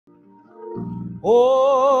Oh,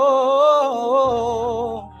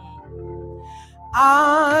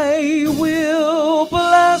 I will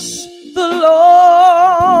bless the Lord,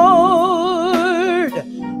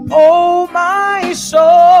 oh my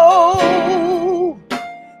soul,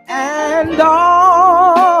 and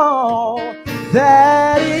all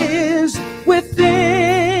that is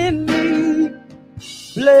within me.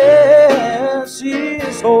 Bless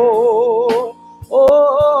His holy,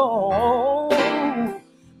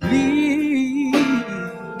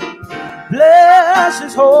 bless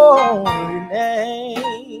His holy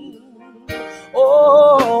name.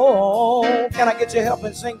 Oh, can I get your help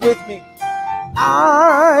and sing with me?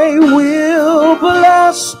 I will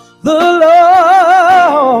bless the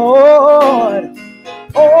Lord,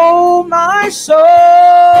 oh my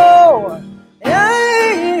soul,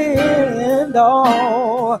 and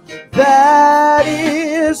all that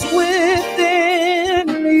is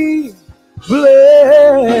within me.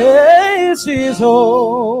 Bless His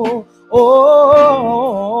holy,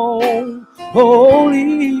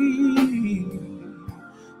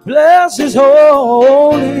 bless His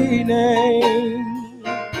holy name.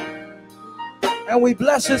 And we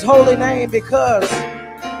bless His holy name because,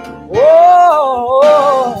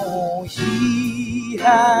 oh, He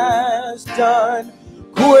has done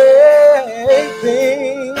great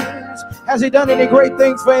things. Has He done any great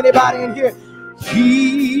things for anybody in here?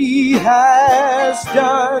 He has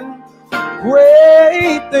done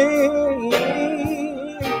great things,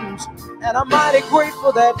 and I'm mighty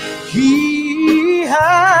grateful that He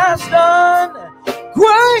has done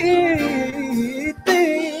great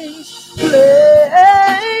things.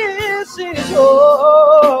 Bless His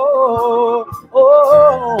holy,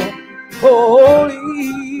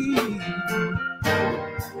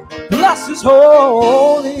 bless His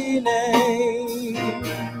holy name.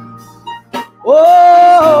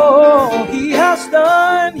 Oh, He has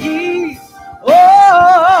done, He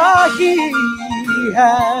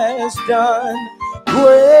has done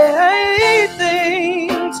great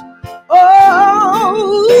things.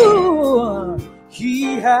 Oh,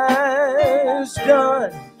 He has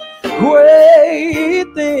done great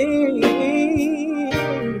things.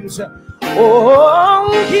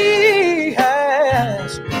 Oh, He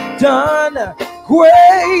has done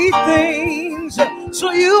great things.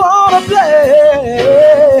 So you ought to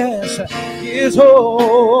bless His holy,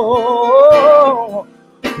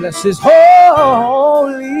 bless His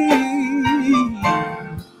holy,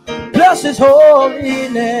 bless His holy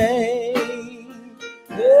name.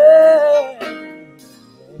 Yeah.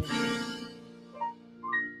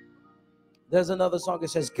 There's another song that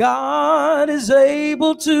says, God is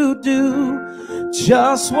able to do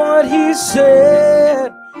just what He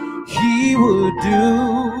said He would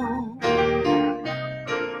do.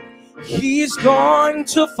 He's going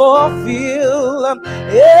to fulfill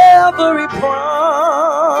every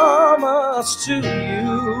promise to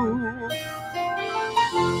you.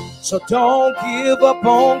 So don't give up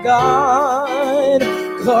on God,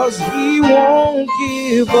 'cause He won't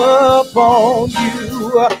give up on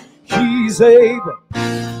you. He's able.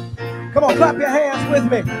 Come on, clap your hands with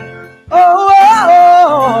me. Oh,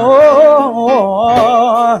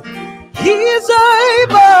 He's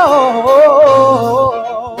able.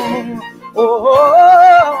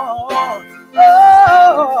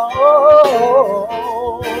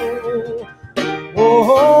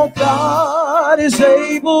 God is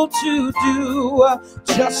able to do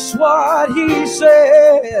just what He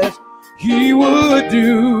says He would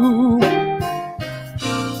do.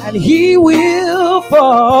 And He will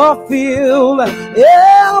fulfill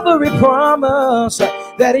every promise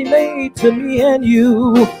that He made to me and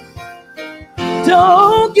you.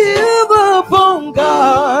 Don't give up on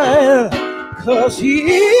God, 'cause He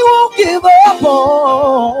won't give up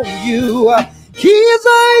on you. He's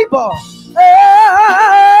able.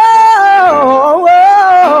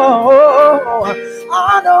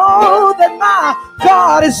 I know that my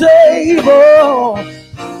God is able.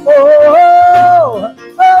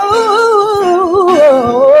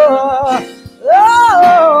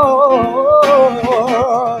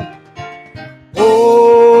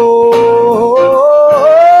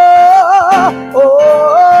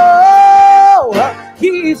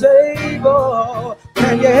 He's able.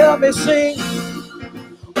 Can you help me sing?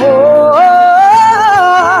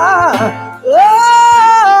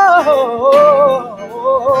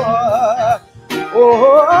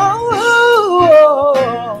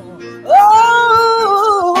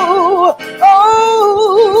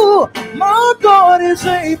 My God is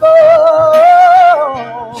able.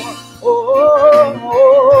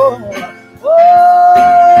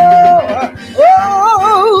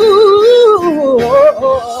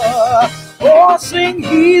 Sing,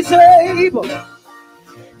 He's able.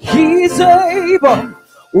 He's able.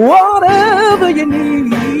 Whatever you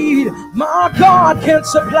need, my God can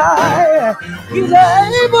supply. He's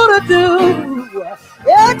able to do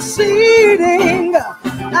exceeding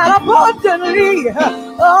and abundantly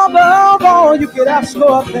above all you could ask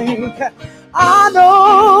or think. I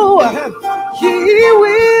know He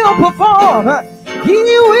will perform. He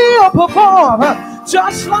will perform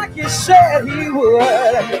just like He said He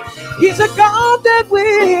would. He's a God that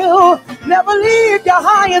will never leave you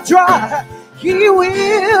high and dry. He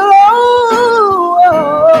will.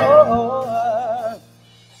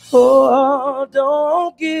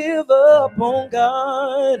 Don't give up on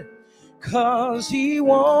God, 'cause He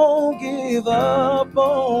won't give up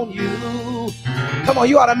on you. Come on,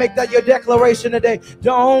 you ought to make that your declaration today.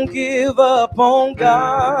 Don't give up on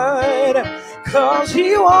God, 'cause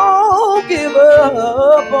He won't give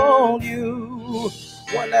up on you.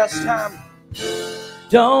 One last time.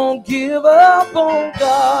 Don't give up on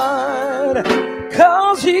God,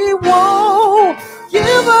 'cause He won't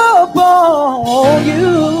give up on you,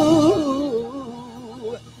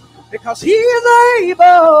 because He's able.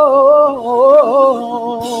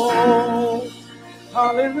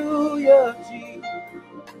 Hallelujah, Jesus.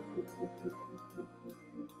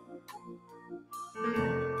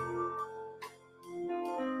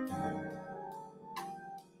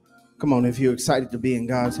 Come on, if you're excited to be in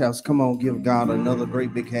God's house, come on, give God another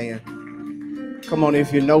great big hand. Come on,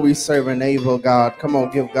 if you know we serve an able God, come on,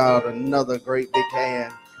 give God another great big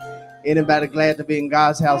hand. Anybody glad to be in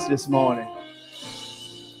God's house this morning?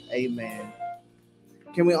 Amen.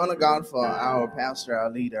 Can we honor God for our pastor, our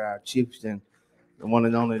leader, our chieftain, the one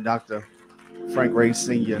and only Dr. Frank Ray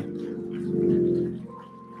Sr.,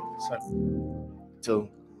 to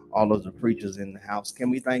all of the preachers in the house. Can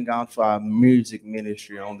we thank God for our music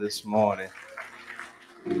ministry on this morning?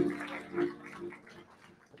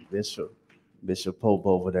 Bishop Pope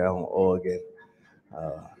over there on organ.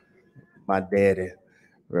 My daddy,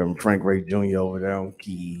 Reverend Frank Ray Jr. over there on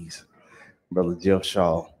keys. Brother Jeff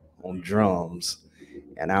Shaw on drums.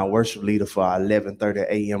 And our worship leader for our 11:30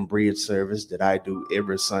 a.m. bridge service that I do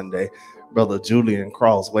every Sunday, Brother Julian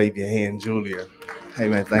Cross. Wave your hand, Julian. Hey,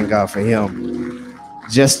 man, thank God for him.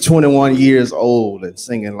 Just 21 years old and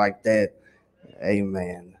singing like that.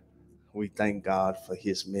 Amen. We thank God for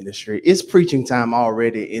his ministry. It's preaching time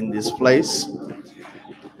already in this place.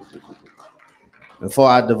 And for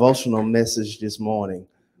our devotional message this morning,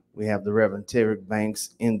 we have the Reverend Terry Banks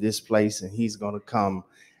in this place, and he's going to come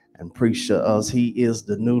and preach to us. He is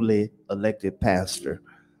the newly elected pastor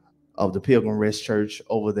of the Pilgrim Rest Church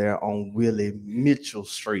over there on Willie Mitchell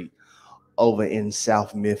Street over in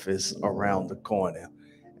South Memphis around the corner.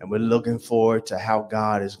 And we're looking forward to how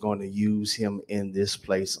God is going to use him in this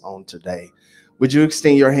place on today. Would you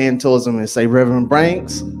extend your hand towards him and say, Reverend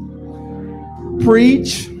Banks,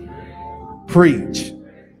 preach, preach.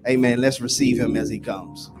 Amen. Let's receive him as he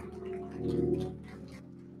comes.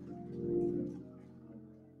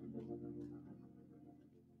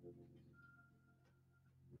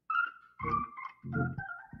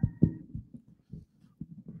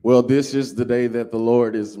 Well, this is the day that the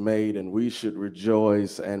Lord has made, and we should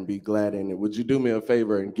rejoice and be glad in it. Would you do me a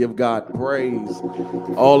favor and give God praise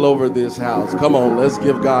all over this house? Come on, let's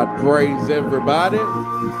give God praise, everybody.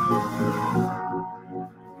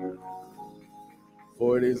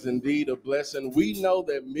 For it is indeed a blessing. We know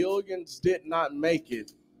that millions did not make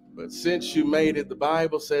it, but since you made it, the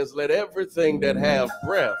Bible says, let everything that have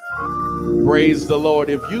breath praise the Lord.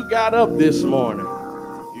 If you got up this morning,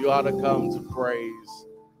 you ought to come to praise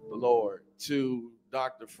the Lord. To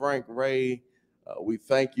Dr. Frank Ray, we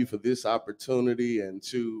thank you for this opportunity, and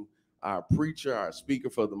to our preacher, our speaker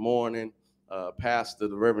for the morning, Pastor,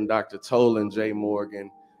 the Reverend Dr. Tolan J.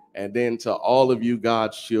 Morgan, and then to all of you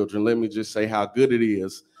God's children, let me just say how good it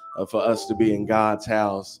is for us to be in God's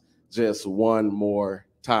house just one more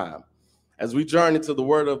time. As we journey to the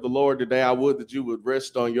word of the Lord today, I would that you would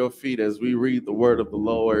rest on your feet as we read the word of the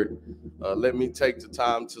Lord. Let me take the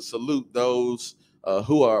time to salute those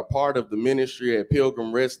who are a part of the ministry at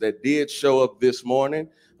Pilgrim Rest that did show up this morning.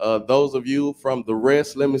 Those of you from the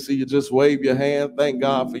rest, let me see you just wave your hand. Thank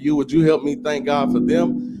God for you. Would you help me thank God for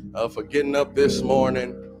them for getting up this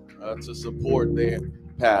morning to support their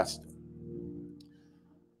pastor?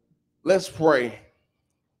 Let's pray.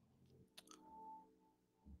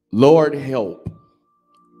 Lord, help.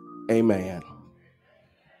 Amen.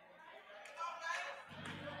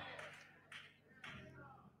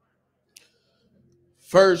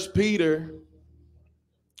 First Peter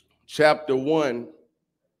chapter 1,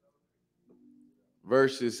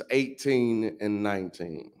 verses 18 and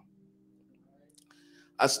 19.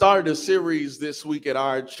 I started a series this week at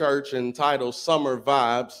our church entitled Summer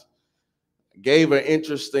Vibes. Gave an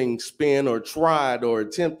interesting spin, or tried or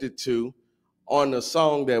attempted to, on a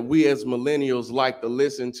song that we as millennials like to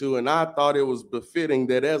listen to. And I thought it was befitting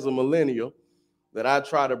that as a millennial, that I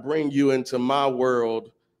try to bring you into my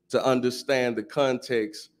world to understand the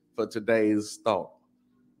context for today's thought.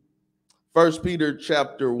 1 Peter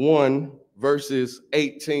chapter 1, verses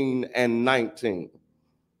 18 and 19.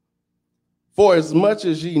 For as much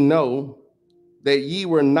as ye know that ye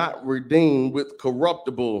were not redeemed with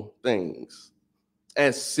corruptible things,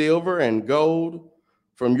 as silver and gold,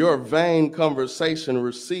 from your vain conversation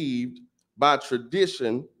received by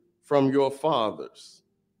tradition from your fathers.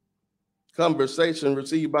 Conversation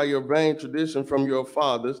received by your vain tradition from your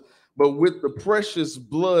fathers, but with the precious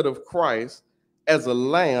blood of Christ as a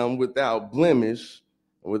lamb without blemish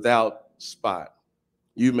and without spot.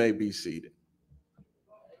 You may be seated.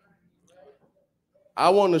 I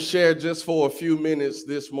want to share just for a few minutes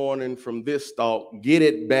this morning from this thought: get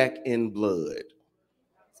it back in blood.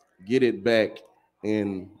 Get it back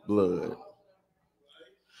in blood.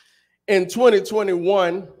 In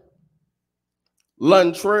 2021,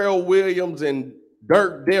 Luntrell Williams and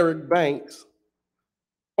Derek Banks,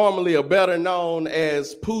 formerly are better known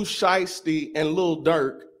as Pooh Shiesty and Lil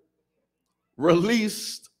Durk,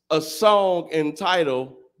 released a song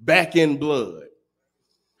entitled Back in Blood.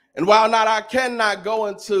 And while I cannot go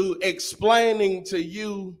into explaining to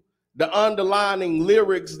you the underlying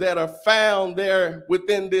lyrics that are found there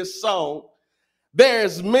within this song,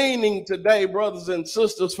 there's meaning today, brothers and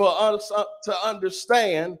sisters, for us to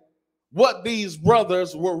understand what these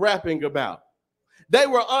brothers were rapping about. They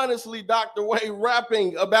were honestly, Dr. Way,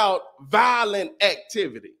 rapping about violent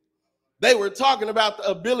activity. They were talking about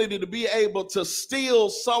the ability to be able to steal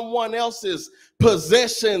someone else's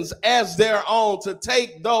possessions as their own, to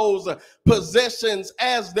take those possessions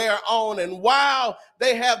as their own. And while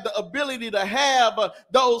they have the ability to have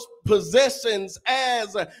those possessions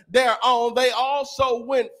as their own, they also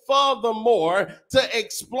went furthermore to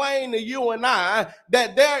explain to you and I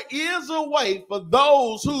that there is a way for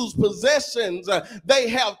those whose possessions they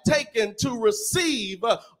have taken to receive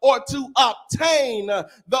or to obtain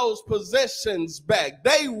those possessions back.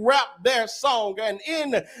 They rapped their song, and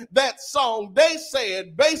in that song they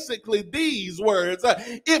said basically these words: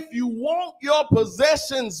 if you want your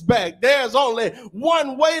possessions back, there's only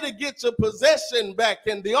one way to get your possession back,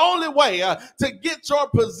 and the only way to get your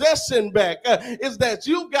possession back is that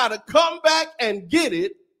you've got to come back and get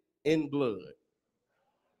it in blood.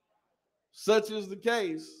 Such is the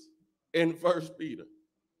case in 1 Peter.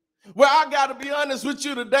 Well, I got to be honest with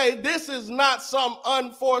you today, this is not some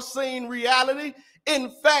unforeseen reality.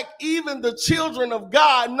 In fact, even the children of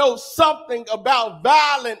God know something about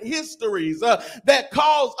violent histories that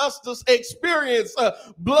cause us to experience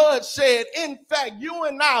bloodshed. In fact, you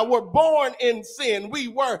and I were born in sin. We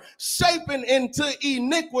were shapen into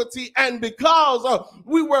iniquity. And because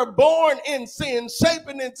we were born in sin,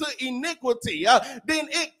 shapen into iniquity, then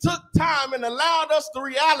it took time and allowed us the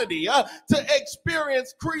reality to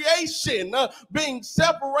experience creation being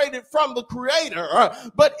separated from the Creator.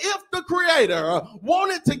 But if the Creator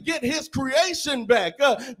wanted to get his creation back,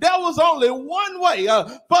 there was only one way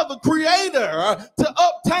for the Creator to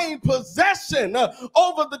obtain possession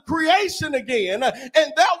over the creation again,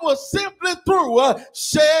 and that was simply through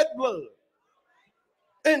shed blood.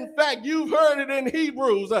 In fact, you've heard it in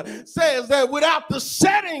Hebrews, says that without the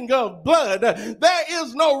shedding of blood, there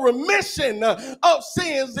is no remission of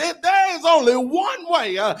sins. There is only one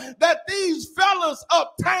way that these fellas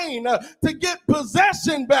obtain to get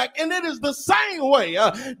possession back, and it is the same way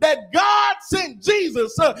that God sent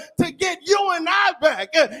Jesus to get you and I back.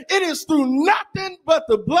 It is through nothing but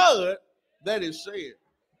the blood that is shed.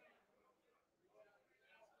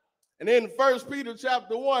 And in 1 Peter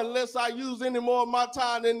chapter 1, unless I use any more of my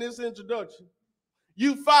time in this introduction,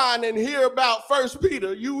 you find and hear about 1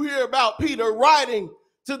 Peter, you hear about Peter writing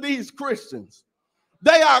to these Christians.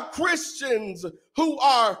 They are Christians who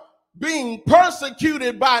are being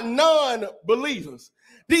persecuted by non-believers.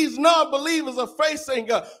 These non-believers are facing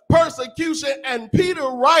persecution, and Peter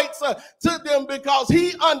writes to them because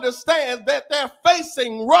he understands that they're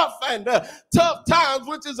facing rough and tough times,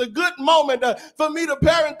 which is a good moment for me to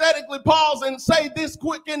parenthetically pause and say this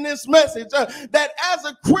quick in this message, that as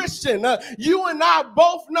a Christian, you and I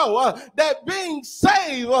both know that being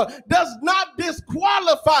saved does not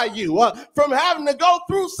disqualify you from having to go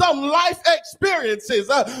through some life experiences,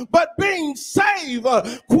 but being saved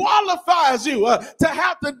qualifies you to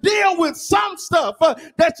have to deal with some stuff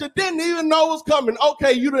that you didn't even know was coming.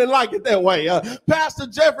 Okay, you didn't like it that way. Pastor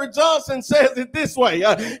Jeffrey Johnson says it this way.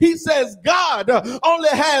 He says God only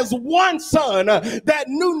has one son that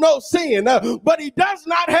knew no sin, but he does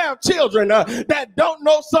not have children that don't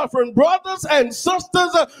know suffering. Brothers and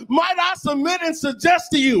sisters, might I submit and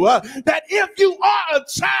suggest to you that if you are a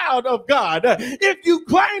child of God, if you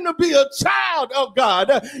claim to be a child of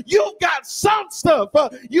God, you've got some stuff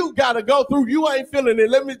you got to go through. You ain't feeling it.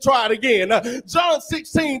 Let me try it again. John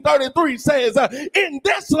 16:33 says, in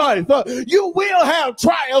this life, you will have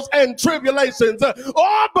trials and tribulations.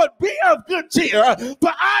 But be of good cheer,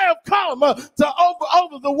 for I have come to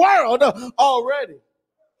over the world already.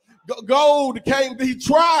 Gold can't be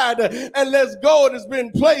tried unless gold has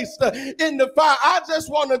been placed in the fire. I just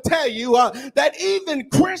want to tell you that even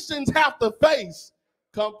Christians have to face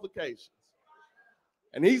complications.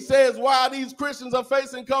 And he says, while these Christians are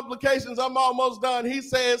facing complications, I'm almost done. He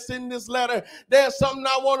says in this letter, there's something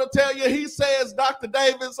I want to tell you. He says, Dr.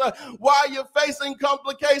 Davis, while you're facing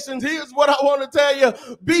complications, here's what I want to tell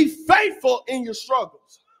you. Be faithful in your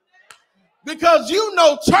struggles. Because you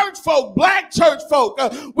know church folk, black church folk,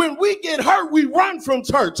 when we get hurt, we run from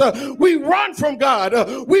church. We run from God.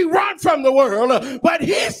 We run from the world. But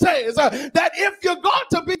he says that if you're going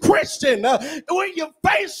to be Christian, when you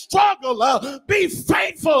face struggle, be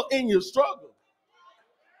faithful in your struggle.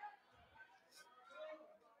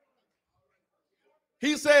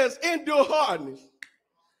 He says, endure hardness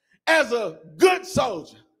as a good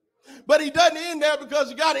soldier. But he doesn't end there, because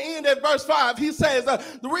you got to end at verse 5. He says,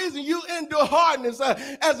 the reason you endure hardness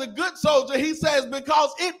as a good soldier, he says,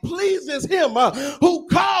 because it pleases him who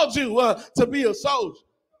called you to be a soldier.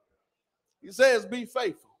 He says, be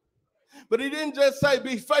faithful. But he didn't just say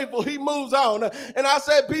be faithful. He moves on. And I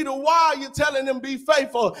said, Peter, why are you telling them be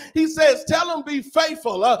faithful? He says, tell them be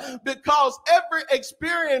faithful because every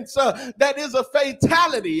experience that is a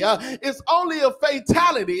fatality is only a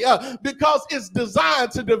fatality because it's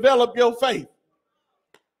designed to develop your faith.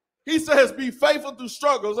 He says be faithful through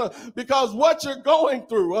struggles because what you're going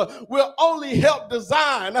through will only help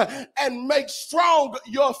design and make strong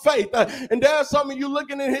your faith. And there are some of you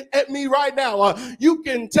looking at me right now. You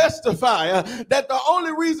can testify that the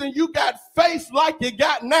only reason you got faith like you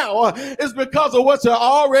got now is because of what you've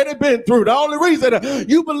already been through. The only reason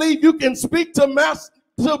you believe you can speak to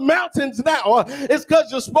mountains now is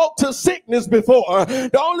because you spoke to sickness before.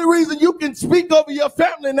 The only reason you can speak over your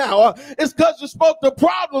family now is because you spoke to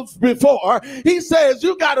problems before. He says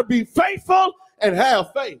you got to be faithful and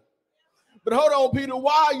have faith. But hold on, Peter,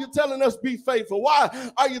 why are you telling us be faithful?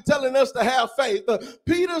 Why are you telling us to have faith?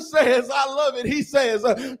 Peter says, I love it. He says,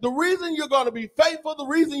 the reason you're going to be faithful, the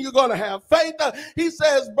reason you're going to have faith, he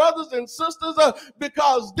says, brothers and sisters,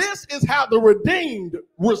 because this is how the redeemed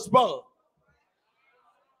respond.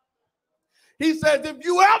 He says, if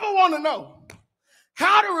you ever want to know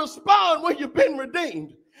how to respond when you've been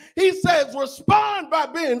redeemed, he says, respond by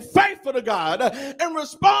being faithful to God and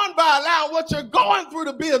respond by allowing what you're going through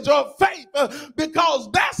to build your faith, because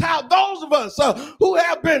that's how those of us who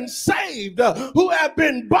have been saved, who have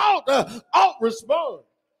been bought, ought respond.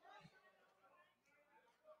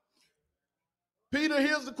 Peter,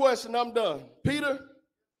 here's the question. I'm done. Peter,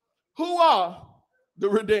 who are the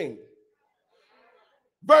redeemed?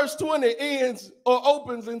 Verse 20 ends or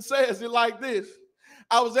opens and says it like this.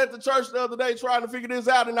 I was at the church the other day trying to figure this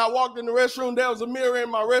out, and I walked in the restroom. There was a mirror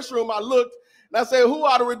in my restroom. I looked, and I said, who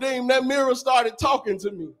are the redeemed? That mirror started talking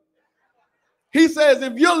to me. He says,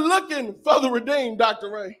 if you're looking for the redeemed,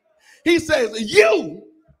 Dr. Ray, he says, you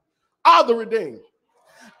are the redeemed.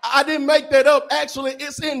 I didn't make that up. Actually,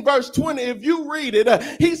 it's in verse 20. If you read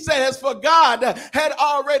it, he says, for God had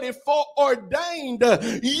already foreordained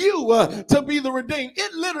you to be the redeemed.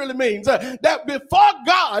 It literally means that before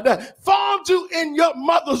God formed you in your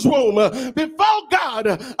mother's womb, before God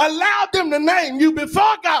allowed them to name you,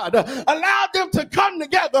 before God allowed them to come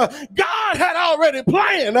together, God had already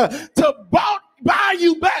planned to buy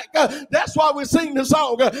you back. That's why we sing the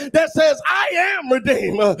song that says, I am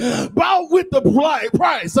redeemed, bought with the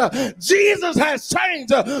price. Jesus has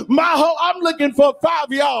changed my whole. I'm looking for 5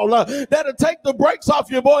 of y'all that'll take the brakes off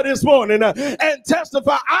your boy this morning and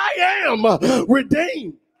testify, I am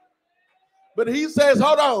redeemed. But he says,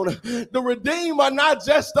 hold on, the redeemed are not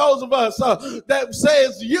just those of us that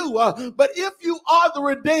says you, but if you are the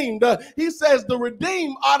redeemed, he says the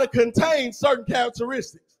redeemed ought to contain certain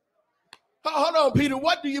characteristics. Hold on, Peter,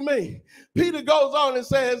 what do you mean? Peter goes on and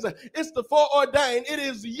says, it's the foreordained. It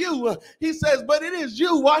is you. He says, but it is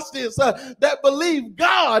you, watch this, that believe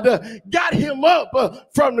God got him up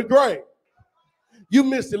from the grave. You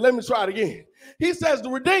missed it. Let me try it again. He says the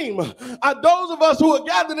redeemed are those of us who are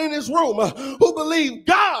gathered in this room who believe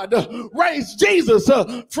God raised Jesus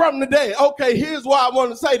from the dead. Okay, here's why I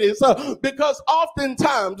want to say this. Because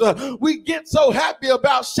oftentimes we get so happy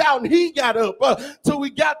about shouting he got up till we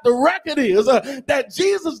got the record is that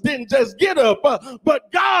Jesus didn't just get up,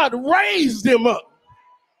 but God raised him up.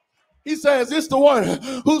 He says it's the one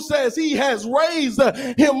who says he has raised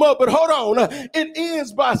him up. But hold on, it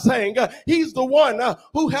ends by saying he's the one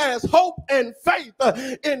who has hope and faith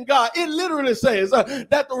in God. It literally says that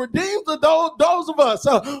the redeemed are those of us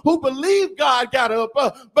who believe God got up,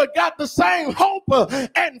 but got the same hope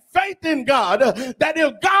and faith in God, that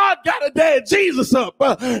if God got a dead Jesus up,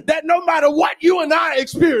 that no matter what you and I are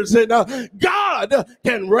experiencing, God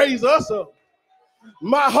can raise us up.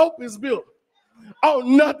 My hope is built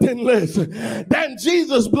on nothing less than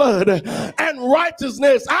Jesus' blood and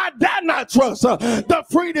righteousness. I dare not trust the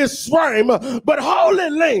fleetest frame, but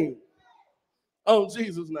wholly lean on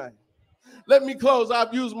Jesus' name. Let me close.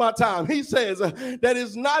 I've used my time. He says that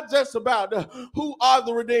it's not just about who are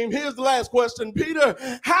the redeemed. Here's the last question. Peter,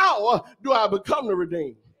 how do I become the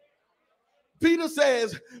redeemed? Peter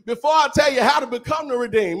says, before I tell you how to become the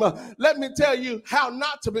redeemed, let me tell you how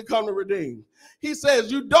not to become the redeemed. He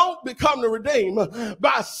says, you don't become the redeemed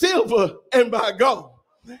by silver and by gold.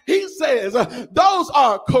 He says those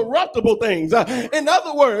are corruptible things. In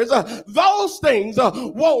other words, those things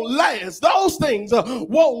won't last. Those things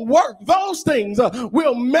won't work. Those things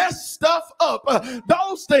will mess stuff up.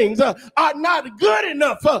 Those things are not good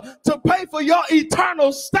enough to pay for your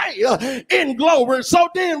eternal stay in glory. So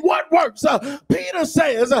then what works? Peter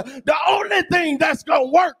says the only thing that's going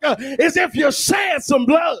to work is if you shed some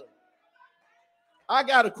blood. I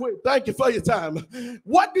got to quit. Thank you for your time.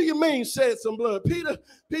 What do you mean shed some blood?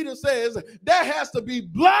 Peter says there has to be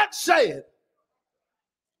blood shed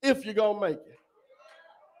if you're going to make it.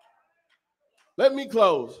 Let me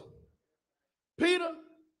close. Peter,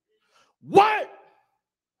 what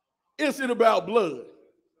is it about blood?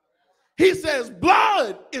 He says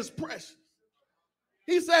blood is precious.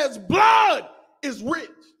 He says blood is rich.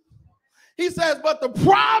 He says, but the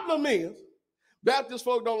problem is, Baptist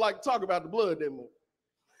folk don't like to talk about the blood that much.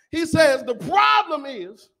 He says the problem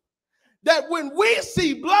is that when we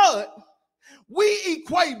see blood, we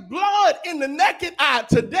equate blood in the naked eye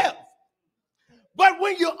to death. But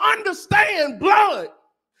when you understand blood,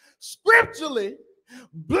 scripturally,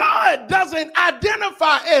 blood doesn't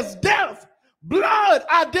identify as death. Blood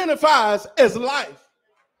identifies as life.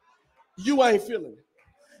 You ain't feeling it.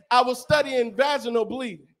 I was studying vaginal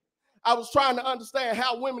bleeding. I was trying to understand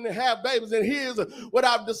how women have babies, and here's what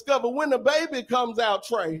I've discovered. When a baby comes out,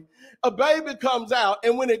 Trey, a baby comes out,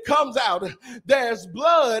 and when it comes out, there's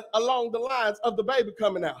blood along the lines of the baby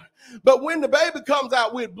coming out. But when the baby comes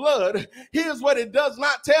out with blood, here's what it does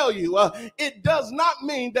not tell you. It does not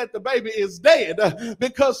mean that the baby is dead,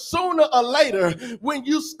 because sooner or later, when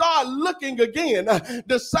you start looking again,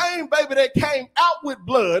 the same baby that came out with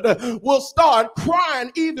blood will start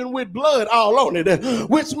crying even with blood all on it,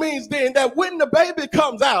 which means then that when the baby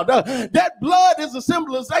comes out, that blood is a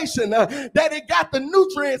symbolization that it got the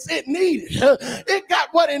nutrients it needed. It got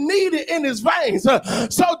what it needed in its veins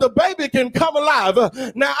so the baby can come alive.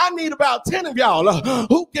 Now I need about 10 of y'all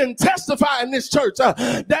who can testify in this church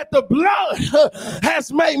that the blood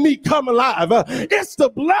has made me come alive. It's the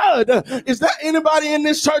blood. Is there anybody in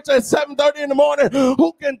this church at 7:30 in the morning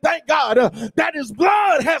who can thank God that his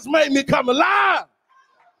blood has made me come alive?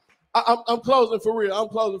 I'm closing for real. I'm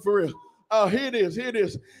closing for real. Here it is. Here it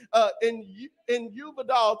is. In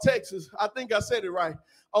Uvalde, Texas, I think I said it right.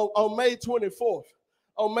 On May 24th.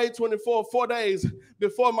 On May 24th, 4 days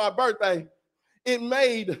before my birthday, it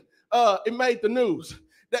made the news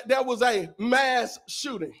that there was a mass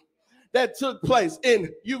shooting that took place in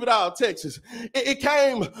Uvalde, Texas. It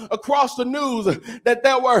came across the news that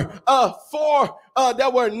there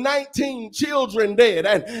were 19 children dead,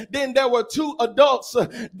 and then there were 2 adults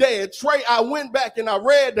dead. Trey, I went back and I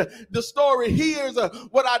read the story. Here's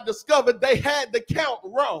what I discovered. They had the count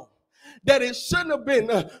wrong. That it shouldn't have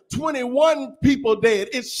been 21 people dead.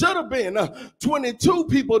 It should have been 22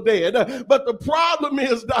 people dead. But the problem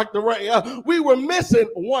is, Dr. Ray, we were missing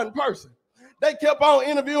one person. They kept on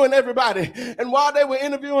interviewing everybody. And while they were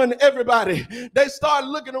interviewing everybody, they started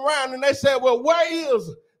looking around and they said, well, where is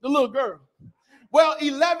the little girl? Well,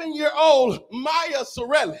 11-year-old Maya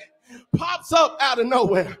Sorelli pops up out of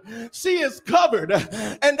nowhere. She is covered.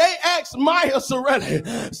 And they asked Maya Sorelli,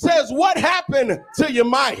 says, what happened to you,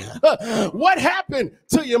 Maya? What happened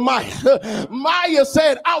to you, Maya? Maya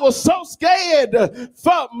said, I was so scared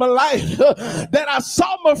for my life that I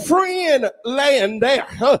saw my friend laying there.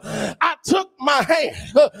 I took my hand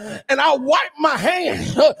and I wiped my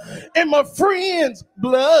hand in my friend's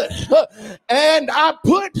blood, and I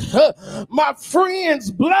put my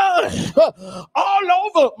friend's blood all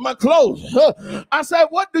over my clothes. I said,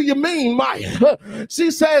 what do you mean, Maya?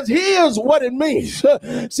 She says, here's what it means.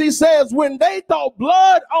 She says, when they thought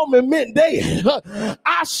blood on me meant dead,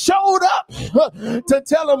 I showed up to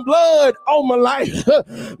tell them blood on my life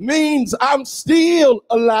means I'm still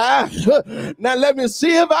alive. Now let me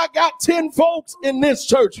see if I got 10 folks in this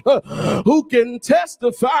church who can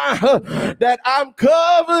testify that I'm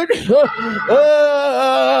covered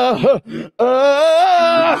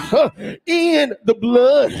in the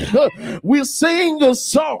blood. We sing a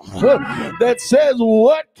song that says,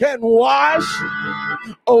 what can wash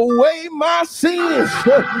away my sins?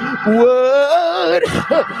 What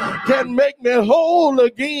can make me whole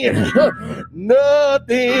again?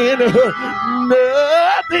 Nothing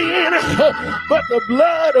but the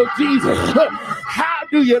blood of Jesus. How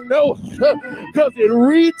do you know? Because it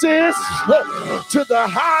reaches to the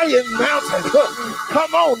highest mountain.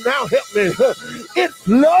 Come on now, help me. It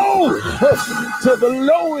flows to the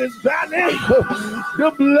lowest valley.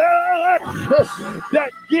 The blood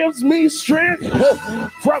that gives me strength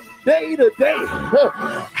from day to day.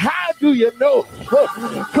 How do you know?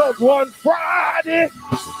 Because one Friday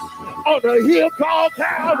on a hill called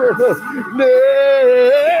Calvary,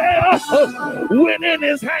 nails went in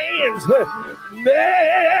his hands,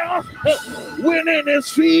 nails went in his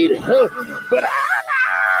feet, but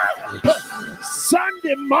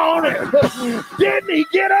Sunday morning, didn't he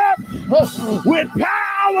get up with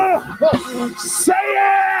power? Say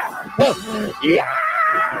it! Yeah!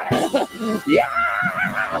 Yeah!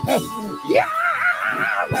 Yeah!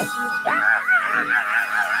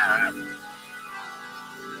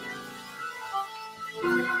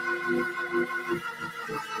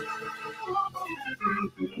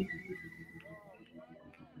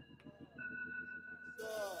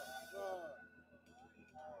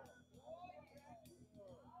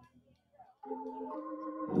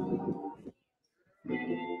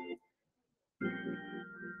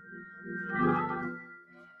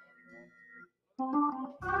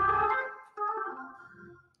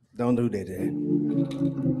 Don't do that, Dad.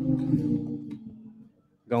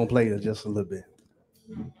 Gonna play it just a little bit.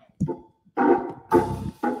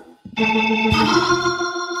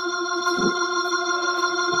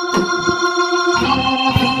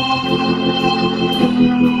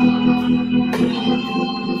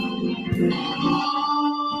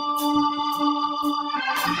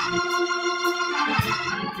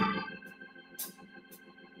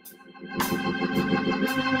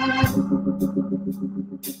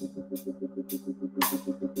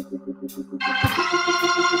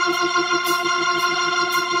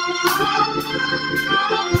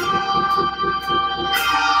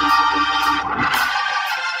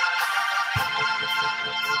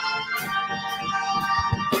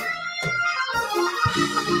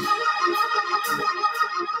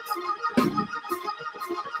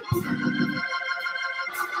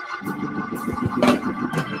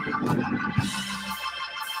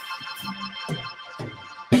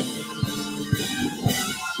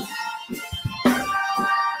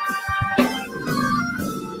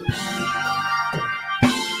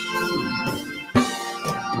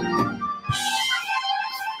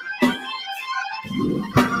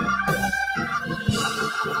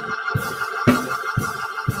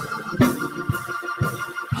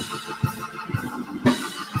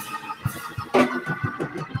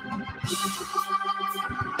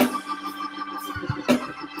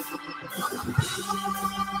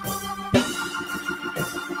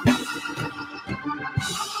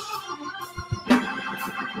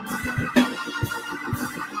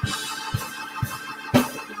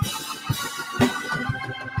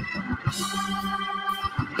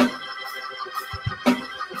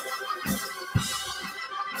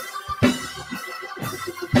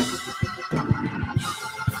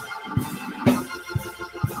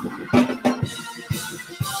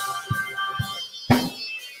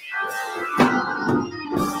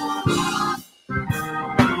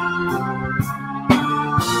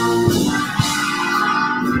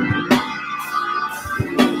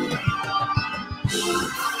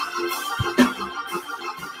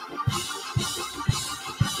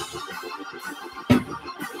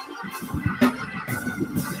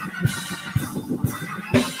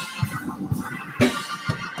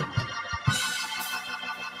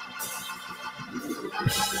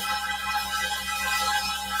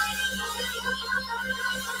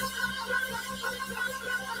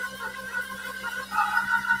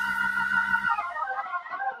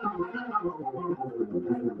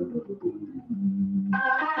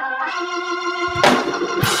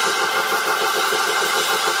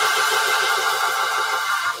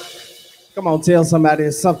 Come on, tell somebody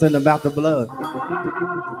it's something about the blood.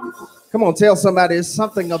 Come on, tell somebody it's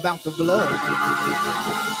something about the blood.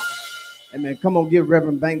 Amen. Come on, give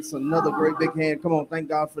Reverend Banks another great big hand. Come on, thank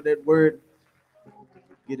God for that word.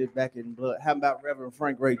 Get it back in blood. How about Reverend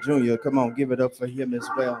Frank Ray Jr.? Come on, give it up for him as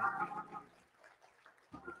well.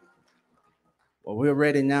 Well, we're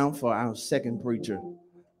ready now for our second preacher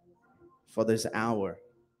for this hour.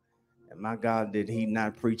 And my God, did he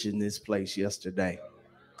not preach in this place yesterday?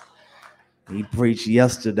 He preached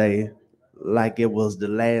yesterday like it was the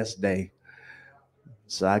last day.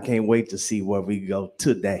 So I can't wait to see where we go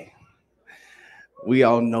today. We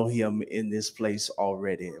all know him in this place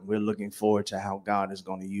already, and we're looking forward to how God is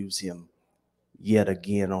going to use him yet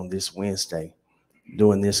again on this Wednesday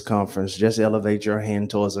during this conference. Just elevate your hand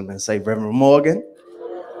towards him and say, Reverend Morgan,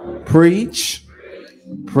 preach,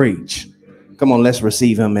 preach. Come on, let's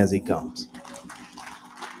receive him as he comes.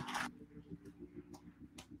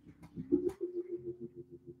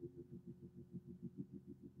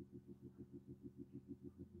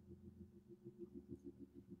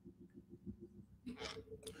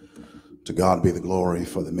 To God be the glory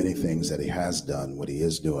for the many things that he has done, what he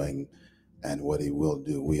is doing, and what he will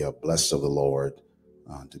do. We are blessed of the Lord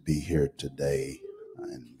to be here today,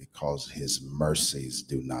 and because his mercies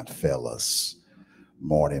do not fail us.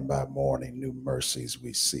 Morning by morning, new mercies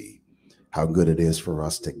we see. How good it is for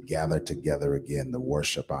us to gather together again to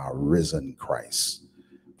worship our risen Christ.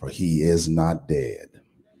 For he is not dead,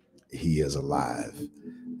 he is alive,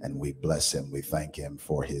 and we bless him. We thank him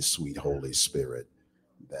for his sweet Holy Spirit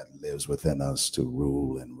that lives within us to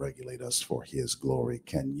rule and regulate us for his glory.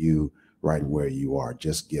 Can you, right where you are,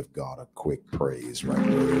 just give God a quick praise right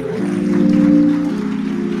where you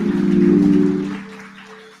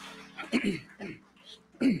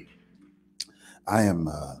are? I am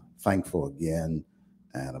thankful again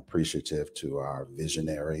and appreciative to our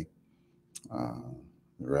visionary,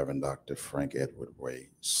 Reverend Dr. Frank Edward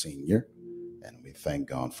Way Sr., and we thank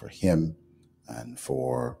God for him and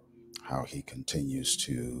for how he continues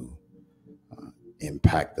to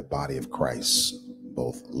impact the body of Christ,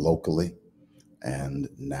 both locally and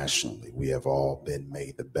nationally. We have all been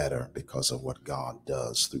made the better because of what God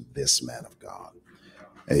does through this man of God.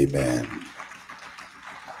 Amen.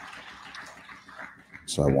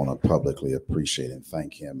 So I want to publicly appreciate and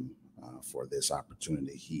thank him for this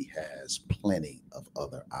opportunity. He has plenty of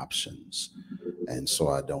other options, and so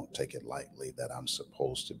I don't take it lightly that I'm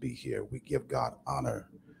supposed to be here. We give God honor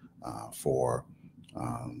for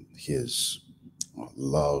his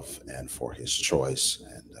love and for his choice,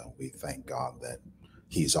 and we thank God that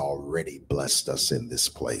he's already blessed us in this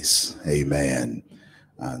place. Amen.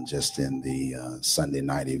 Just in the Sunday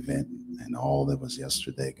night event and all that was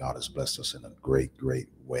yesterday, God has blessed us in a great, great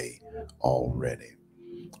way already.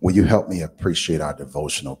 Will you help me appreciate our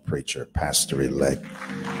devotional preacher, Pastor-elect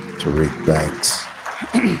Tariq Banks?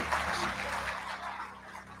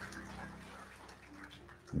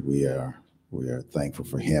 We are thankful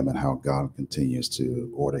for him and how God continues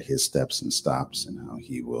to order his steps and stops, and how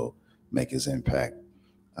he will make his impact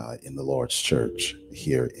in the Lord's church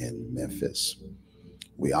here in Memphis.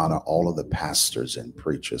 We honor all of the pastors and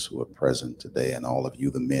preachers who are present today, and all of you,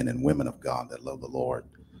 the men and women of God that love the Lord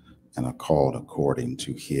and are called according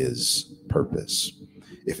to his purpose.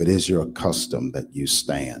 If it is your custom that you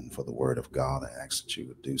stand for the word of God, I ask that you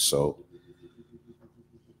would do so.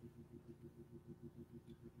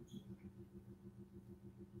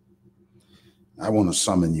 I want to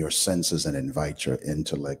summon your senses and invite your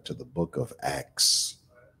intellect to the book of Acts,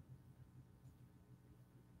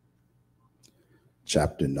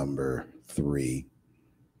 chapter number 3.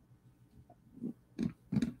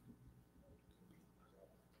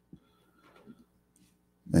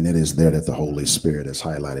 And it is there that the Holy Spirit has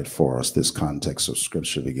highlighted for us this context of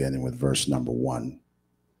scripture, beginning with verse number 1.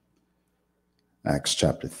 Acts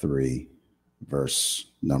chapter 3,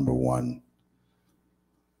 verse number 1.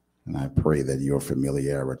 And I pray that your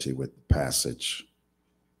familiarity with the passage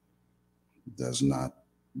does not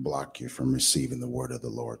block you from receiving the word of the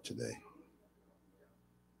Lord today.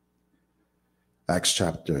 Acts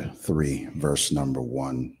chapter 3, verse number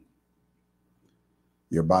 1.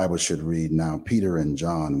 Your Bible should read, now Peter and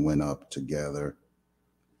John went up together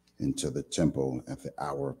into the temple at the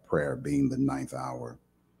hour of prayer, being the 9th hour.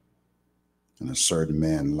 And a certain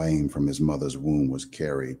man lame from his mother's womb was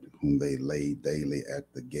carried, whom they laid daily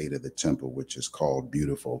at the gate of the temple, which is called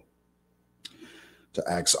Beautiful, to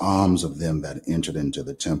ask alms of them that entered into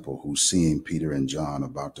the temple, who seeing Peter and John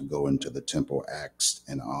about to go into the temple, asked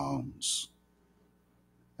an alms.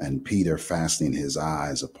 And Peter, fastening his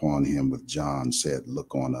eyes upon him with John, said,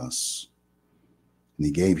 look on us. And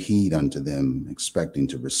he gave heed unto them, expecting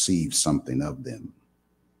to receive something of them.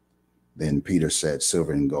 Then Peter said,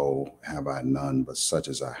 silver and gold have I none, but such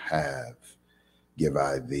as I have give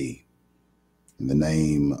I thee. In the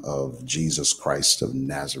name of Jesus Christ of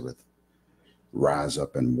Nazareth, rise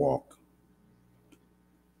up and walk.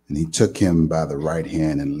 And he took him by the right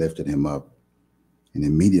hand and lifted him up. And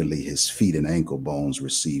immediately his feet and ankle bones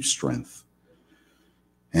received strength.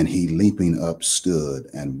 And he, leaping up, stood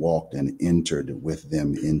and walked and entered with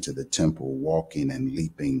them into the temple, walking and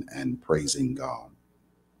leaping and praising God.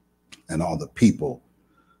 And all the people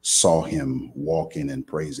saw him walking and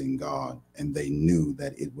praising God, and they knew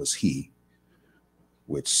that it was he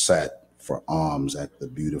which sat for alms at the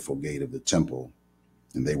beautiful gate of the temple.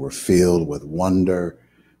 And they were filled with wonder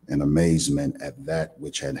and amazement at that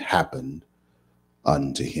which had happened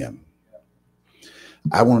unto him.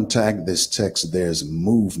 I want to tag this text, there's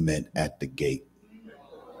movement at the gate.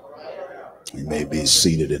 You may be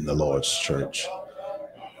seated in the Lord's church.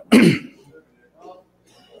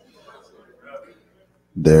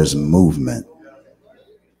 There's movement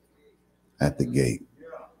at the gate.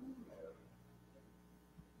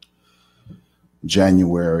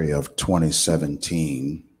 January of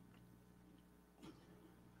 2017,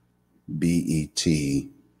 BET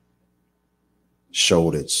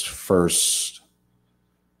showed its first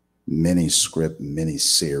mini-series.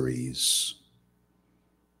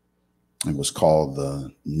 It was called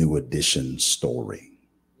The New Edition Story.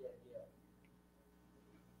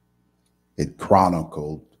 It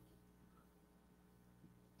chronicled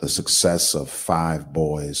the success of 5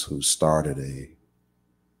 boys who started a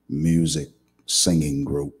music singing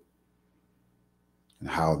group, and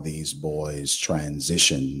how these boys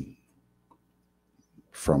transitioned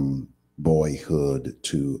from boyhood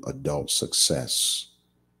to adult success.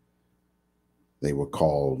 They were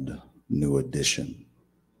called New Edition.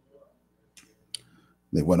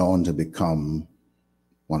 They went on to become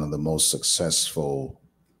one of the most successful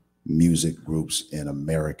music groups in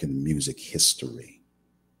American music history.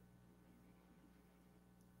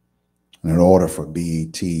 And in order for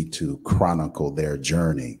BET to chronicle their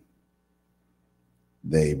journey,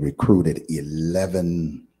 they recruited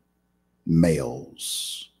 11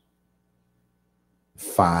 males,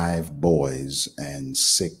 5 boys, and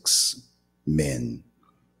 6 men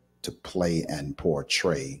to play and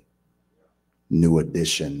portray New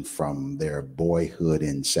Edition from their boyhood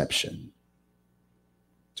inception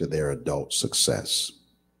to their adult success.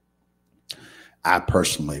 I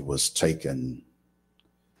personally was taken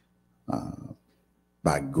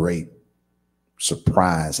by great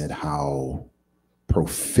surprise at how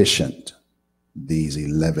proficient these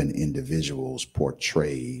 11 individuals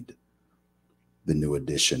portrayed the New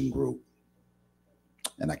Edition group.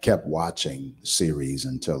 And I kept watching the series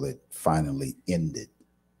until it finally ended.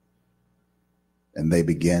 And they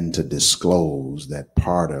began to disclose that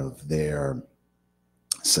part of their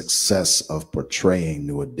success of portraying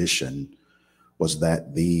New Edition was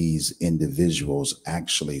that these individuals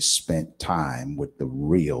actually spent time with the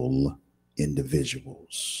real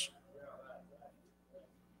individuals.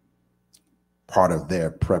 Part of their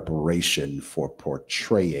preparation for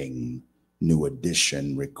portraying New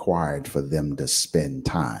Edition required for them to spend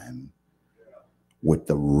time with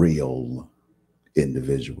the real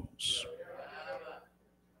individuals.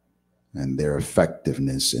 And their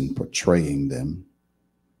effectiveness in portraying them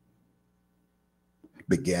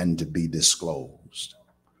began to be disclosed.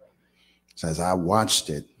 So as I watched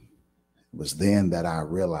it, it was then that I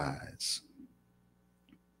realized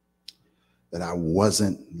that I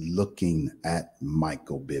wasn't looking at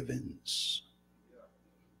Michael Bivins.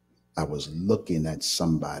 I was looking at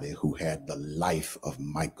somebody who had the life of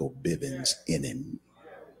Michael Bivins in him.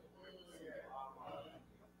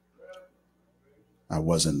 I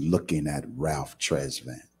wasn't looking at Ralph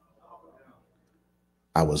Tresvant.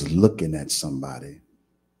 I was looking at somebody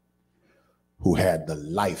who had the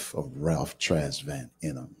life of Ralph Tresvant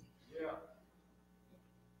in him.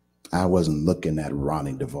 I wasn't looking at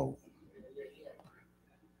Ronnie DeVoe.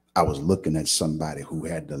 I was looking at somebody who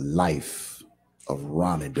had the life of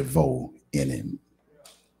Ronnie DeVoe in him.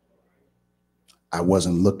 I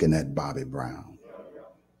wasn't looking at Bobby Brown.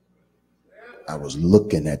 I was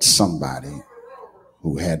looking at somebody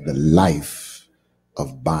who had the life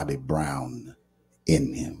of Bobby Brown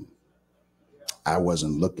in him. I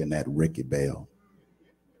wasn't looking at Ricky Bell.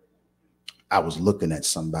 I was looking at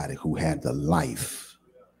somebody who had the life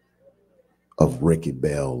of Ricky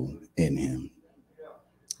Bell in him.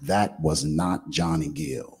 That was not Johnny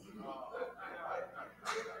Gill.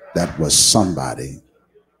 That was somebody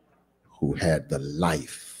who had the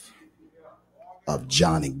life of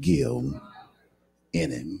Johnny Gill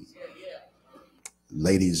in him.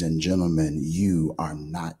 Ladies and gentlemen, you are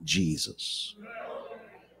not Jesus,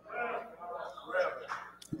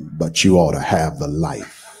 but you ought to have the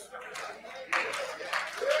life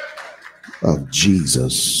of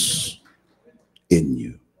Jesus in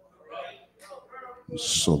you,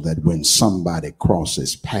 so that when somebody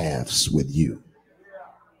crosses paths with you,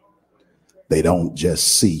 they don't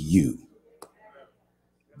just see you,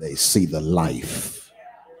 they see the life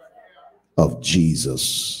of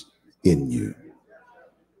Jesus in you.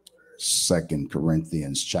 2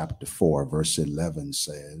 Corinthians chapter 4 verse 11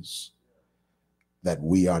 says that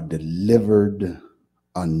we are delivered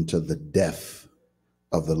unto the death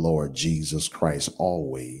of the Lord Jesus Christ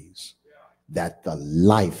always, that the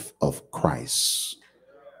life of Christ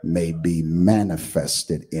may be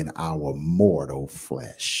manifested in our mortal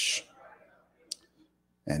flesh.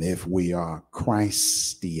 And if we are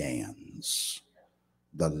Christians,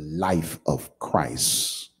 the life of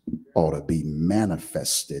Christ ought to be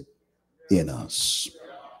manifested in us.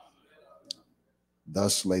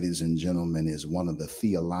 Thus, ladies and gentlemen, is one of the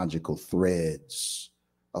theological threads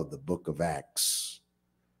of the book of Acts,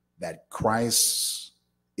 that Christ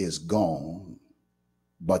is gone,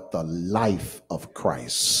 but the life of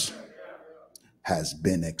Christ has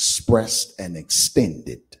been expressed and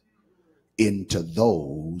extended into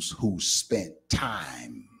those who spent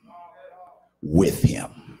time with him.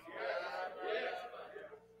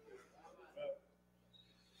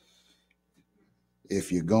 If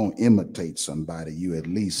you're going to imitate somebody, you at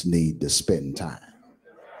least need to spend time.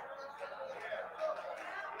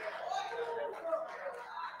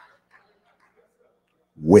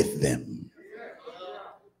 With them.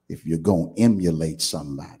 If you're going to emulate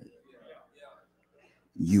somebody,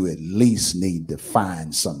 you at least need to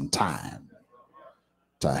find some time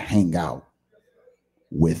to hang out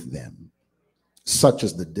with them. Such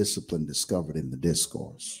is the discipline discovered in the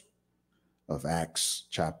discourse of Acts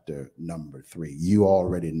chapter number 3. You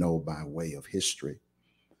already know by way of history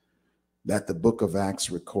that the book of Acts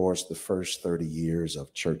records the first 30 years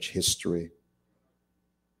of church history,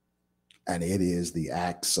 and it is the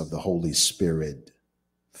acts of the Holy Spirit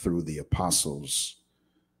through the apostles.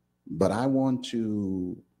 But I want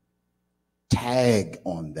to tag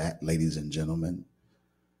on that, ladies and gentlemen,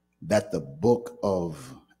 that the book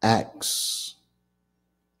of Acts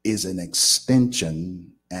is an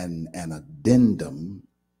extension and an addendum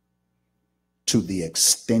to the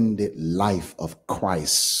extended life of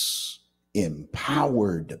Christ,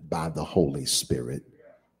 empowered by the Holy Spirit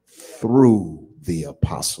through the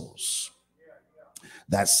apostles.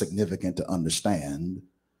 That's significant to understand,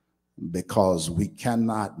 because we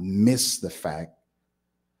cannot miss the fact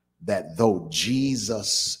that though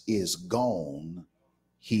Jesus is gone,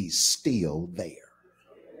 he's still there.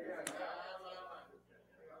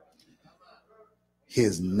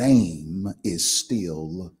 His name is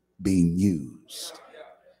still being used.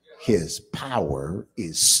 His power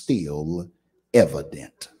is still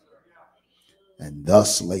evident. And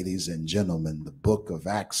thus, ladies and gentlemen, the book of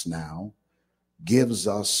Acts now gives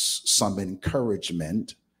us some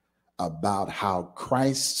encouragement about how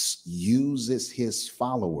Christ uses his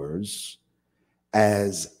followers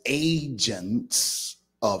as agents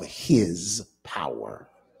of his power.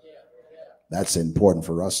 That's important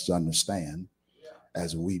for us to understand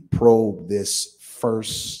as we probe this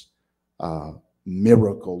first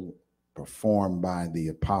miracle performed by the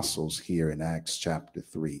apostles here in Acts chapter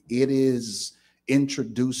 3. It is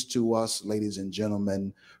introduced to us, ladies and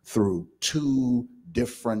gentlemen, through two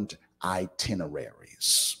different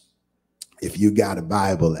itineraries. If you got a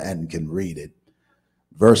Bible and can read it,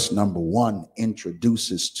 verse number 1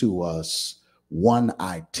 introduces to us one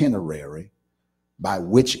itinerary by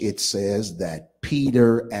which it says that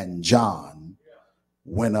Peter and John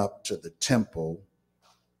went up to the temple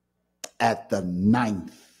at the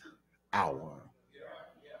 9th hour.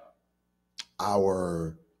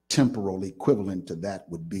 Our temporal equivalent to that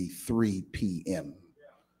would be 3 p.m.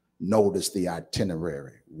 Notice the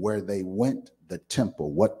itinerary. Where they went, the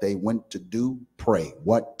temple. What they went to do, pray.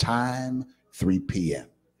 What time? 3 p.m.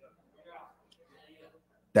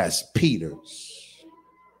 That's Peter's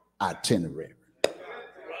itinerary.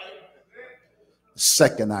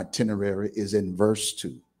 Second itinerary is in verse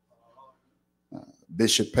 2.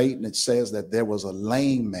 Bishop Payton, it says that there was a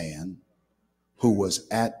lame man who was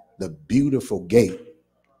at the beautiful gate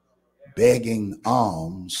begging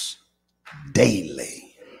alms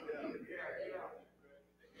daily.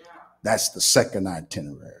 That's the second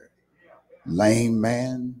itinerary. Lame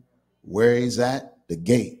man, where he's at, the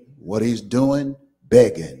gate. What he's doing,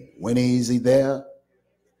 begging. When is he there?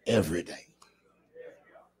 Every day.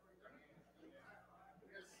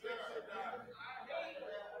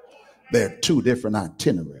 There are two different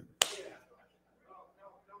itineraries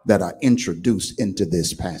that are introduced into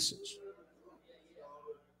this passage.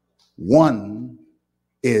 One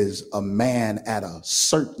is a man at a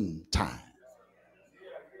certain time.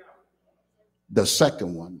 The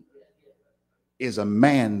second one is a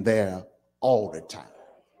man there all the time.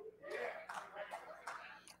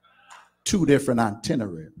 Two different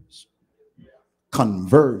itineraries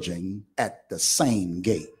converging at the same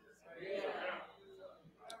gate.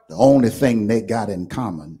 The only thing they got in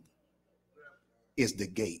common is the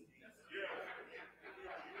gate.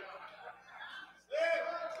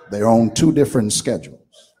 They're on two different schedules.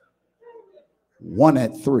 One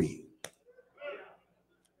at 3,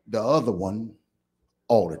 the other one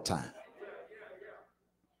all the time.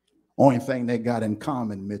 Only thing they got in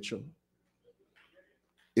common, Mitchell,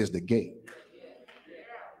 is the gate.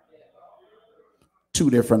 Two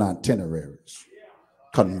different itineraries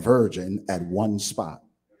converging at one spot.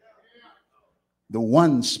 The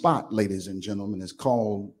one spot, ladies and gentlemen, is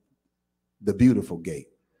called the Beautiful Gate.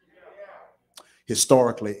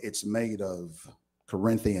 Historically, it's made of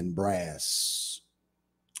Corinthian brass.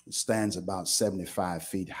 It stands about 75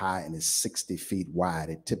 feet high and is 60 feet wide.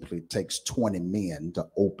 It typically takes 20 men to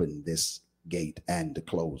open this gate and to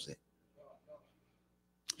close it.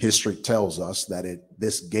 History tells us that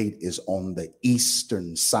this gate is on the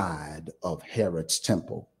eastern side of Herod's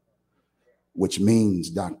temple, which means,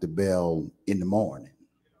 Dr. Bell, in the morning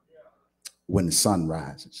when the sun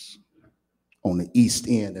rises on the east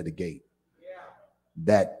end of the gate.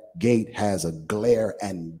 That gate has a glare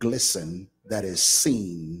and glisten that is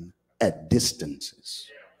seen at distances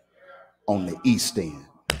on the east end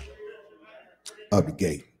of the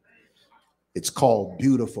gate. It's called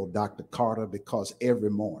beautiful, Dr. Carter, because every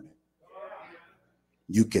morning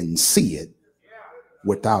you can see it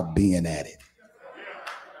without being at it.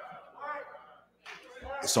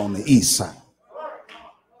 It's on the east side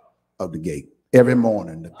of the gate. Every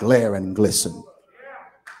morning, the glare and glisten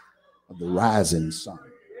of the rising sun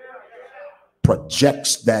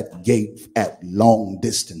projects that gate at long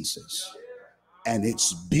distances, and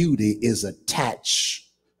its beauty is attached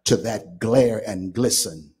to that glare and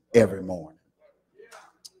glisten every morning.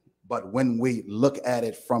 But when we look at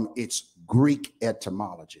it from its Greek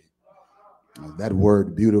etymology, that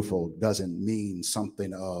word beautiful doesn't mean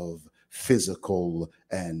something of physical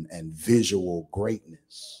and visual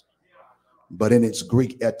greatness. But in its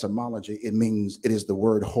Greek etymology, it is the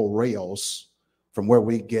word horeos, from where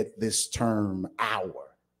we get this term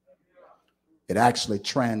hour. It actually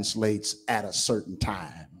translates at a certain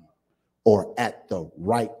time or at the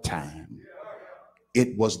right time.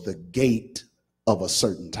 It was the gate of a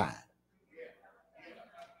certain time.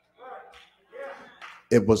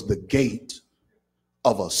 It was the gate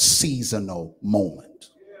of a seasonal moment,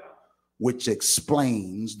 which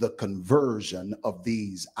explains the conversion of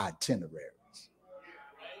these itineraries.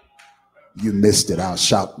 You missed it. I'll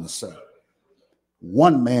shout myself.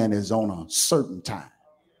 One man is on a certain time.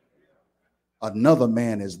 Another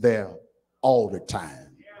man is there all the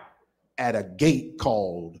time at a gate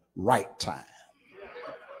called right time,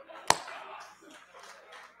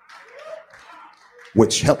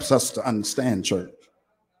 which helps us to understand, church,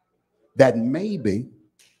 that maybe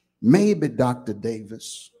Dr.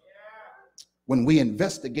 Davis, when we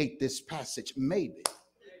investigate this passage, maybe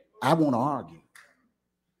I want to argue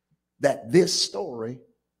that this story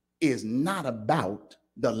is not about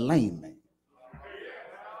the lame man,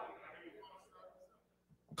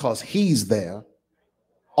 because he's there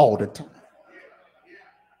all the time.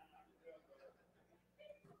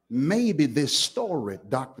 Maybe this story,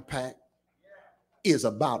 Dr. Pack, is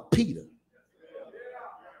about Peter,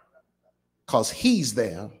 because he's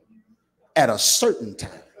there at a certain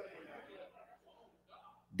time.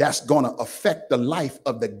 That's going to affect the life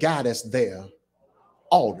of the guy that's there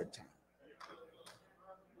all the time.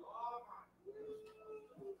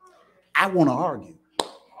 I want to argue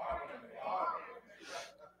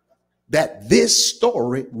that this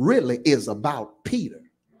story really is about Peter,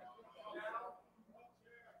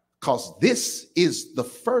 because this is the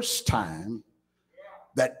first time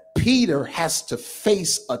that Peter has to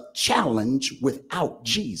face a challenge without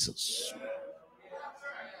Jesus.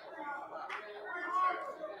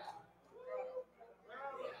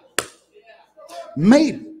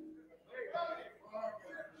 Maybe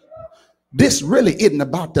this really isn't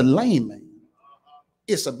about the lame man.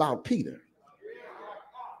 It's about Peter.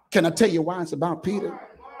 Can I tell you why it's about Peter?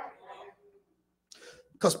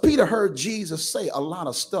 Because Peter heard Jesus say a lot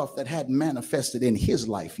of stuff that hadn't manifested in his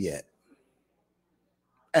life yet.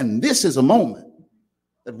 And this is a moment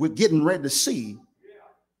that we're getting ready to see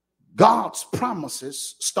God's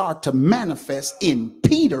promises start to manifest in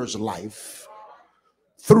Peter's life,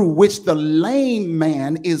 through which the lame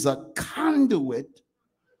man is a conduit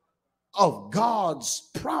of God's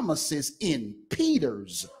promises in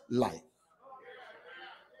Peter's life.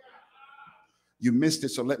 You missed it,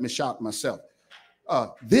 so let me shout myself.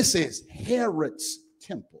 This is Herod's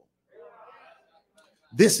temple.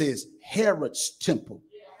 This is Herod's temple,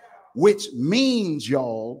 which means,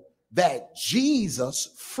 y'all, that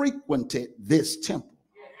Jesus frequented this temple.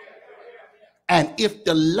 And if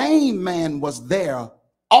the lame man was there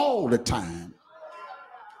all the time,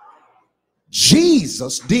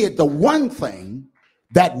 Jesus did the one thing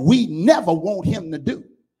that we never want him to do: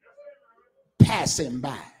 pass him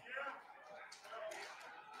by.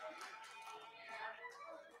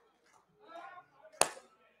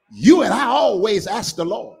 You and I always ask the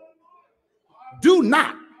Lord, do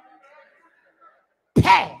not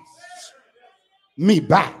pass me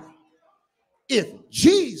by. If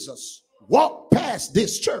Jesus walked past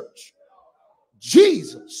this church,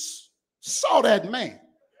 Jesus saw that man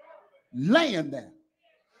laying there,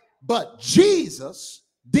 but Jesus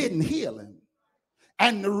didn't heal him.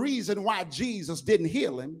 And the reason why Jesus didn't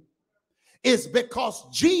heal him is because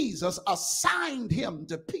Jesus assigned him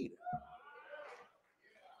to Peter.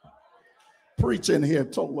 Preaching here,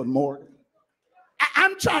 Tolan Morgan.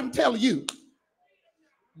 I'm trying to tell you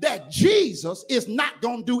that Jesus is not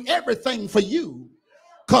going to do everything for you,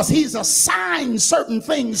 because he's assigned certain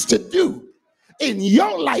things to do in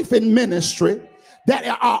your life and ministry that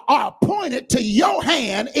are appointed to your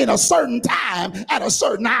hand in a certain time at a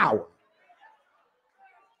certain hour.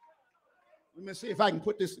 Let me see if I can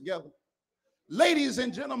put this together. Ladies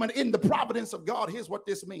and gentlemen, in the providence of God, here's what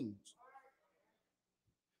this means.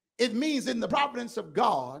 It means in the providence of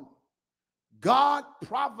God, God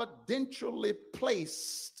providentially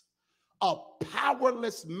placed a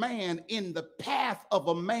powerless man in the path of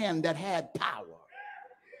a man that had power,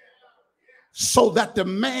 so that the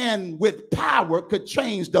man with power could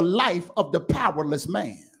change the life of the powerless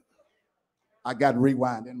man. I got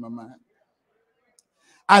rewind in my mind.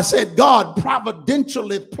 I said God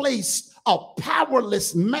providentially placed a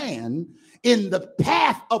powerless man in the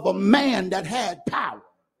path of a man that had power,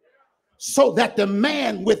 so that the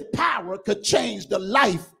man with power could change the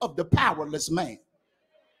life of the powerless man.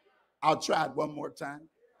 I'll try it one more time.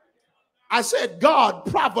 I said God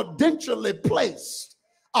providentially placed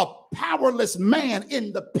a powerless man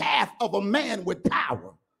in the path of a man with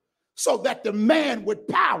power, so that the man with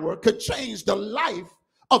power could change the life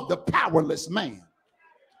of the powerless man.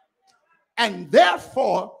 And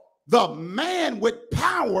therefore, the man with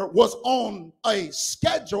power was on a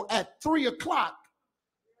schedule at 3 o'clock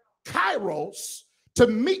Kairos to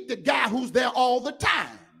meet the guy who's there all the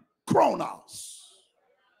time, Chronos.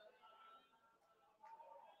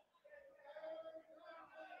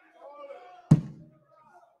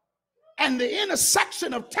 And the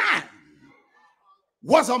intersection of time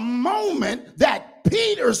was a moment that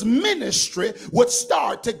Peter's ministry would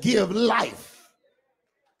start to give life.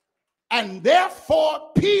 And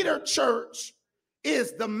therefore, Peter Church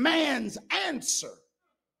is the man's answer,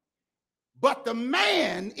 but the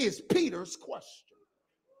man is Peter's question.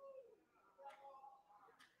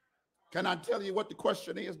 Can I tell you what the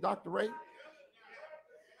question is, Dr. Ray?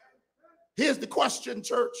 Here's the question,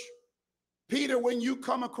 church. Peter, when you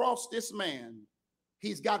come across this man,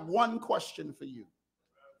 he's got one question for you.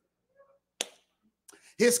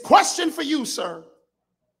 His question for you, sir,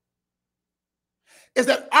 is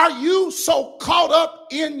that are you so caught up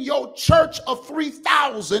in your church of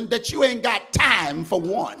 3,000 that you ain't got time for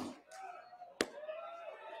one?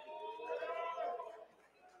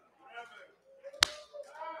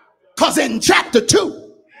 Because in chapter 2,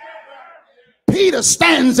 Peter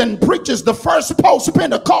stands and preaches the first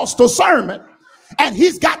post-Pentecostal sermon, and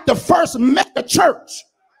he's got the first mega church.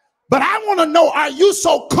 But I want to know, are you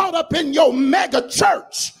so caught up in your mega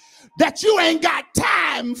church that you ain't got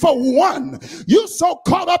time for one? You so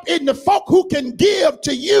caught up in the folk who can give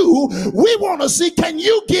to you. We want to see, can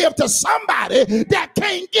you give to somebody that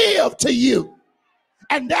can't give to you?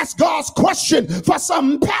 And that's God's question for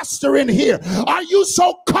some pastor in here. Are you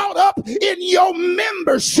so caught up in your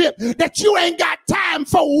membership that you ain't got time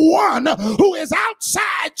for one who is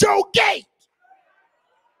outside your gate?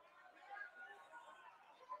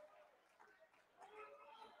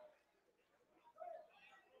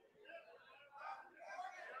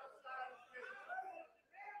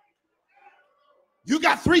 You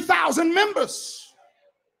got 3,000 members.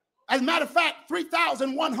 As a matter of fact,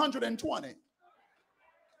 3,120.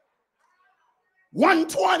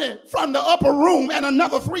 120 from the upper room and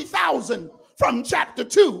another 3,000 from chapter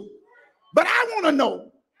 2. But I want to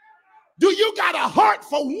know, Do you got a heart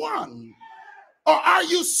for one? Or are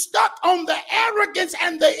you stuck on the arrogance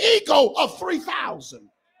and the ego of 3,000?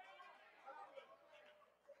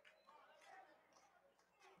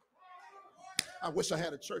 I wish I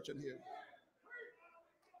had a church in here.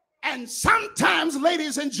 And sometimes,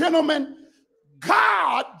 ladies and gentlemen,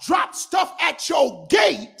 God drops stuff at your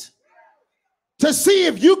gate to see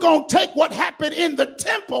if you're going to take what happened in the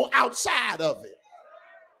temple outside of it.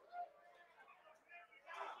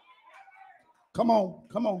 Come on,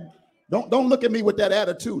 come on. Don't look at me with that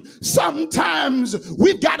attitude. Sometimes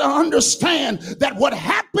we've got to understand that what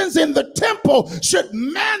happens in the temple should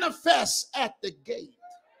manifest at the gate.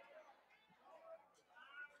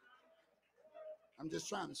 I'm just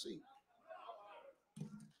trying to see.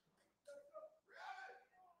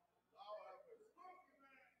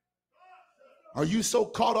 Are you so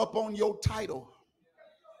caught up on your title,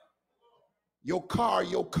 your car,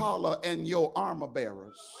 your collar, and your armor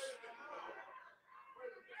bearers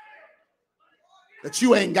that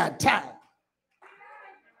you ain't got time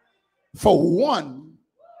for one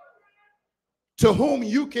to whom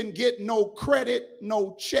you can get no credit,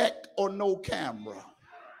 no check, or no camera?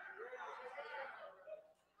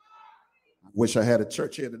 I wish I had a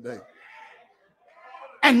church here today.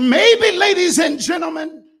 And maybe, ladies and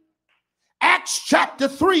gentlemen, Acts chapter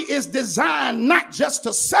 3 is designed not just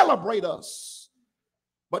to celebrate us,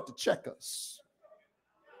 but to check us.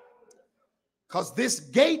 Because this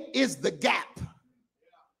gate is the gap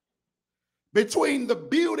between the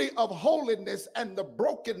beauty of holiness and the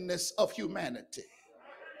brokenness of humanity.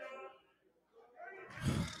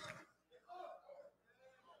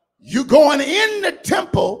 You're going in the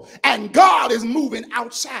temple and God is moving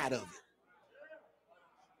outside of it.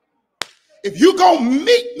 If you're going to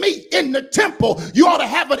meet me in the temple, you ought to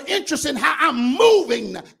have an interest in how I'm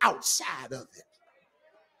moving outside of it.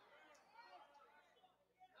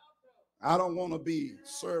 I don't want to be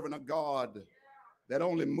serving a God that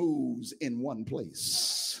only moves in one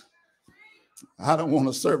place. I don't want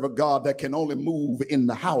to serve a God that can only move in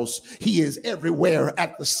the house. He is everywhere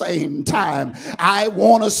at the same time. I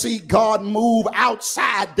want to see God move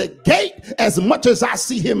outside the gate as much as I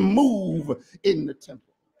see him move in the temple.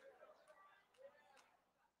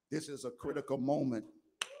 This is a critical moment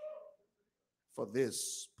for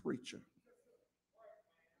this preacher.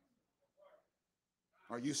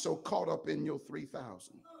 Are you so caught up in your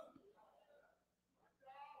 3,000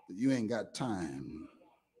 that you ain't got time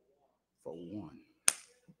for one?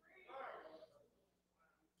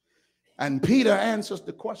 And Peter answers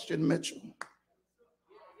the question, Mitchell.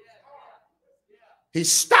 He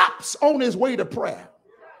stops on his way to prayer.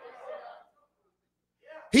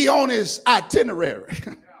 He on his itinerary.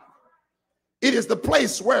 It is the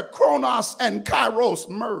place where Chronos and Kairos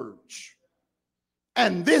merge.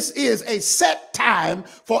 And this is a set time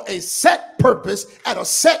for a set purpose at a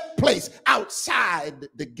set place outside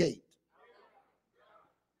the gate.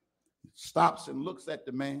 Stops and looks at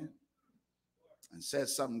the man and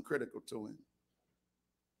says something critical to him.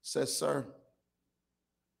 Says, sir,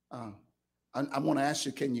 I want to ask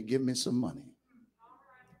you, can you give me some money?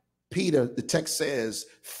 Peter, the text says,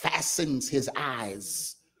 fastens his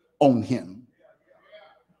eyes on him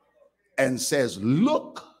and says,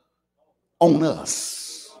 look on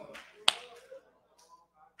us.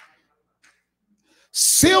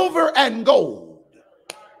 Silver and gold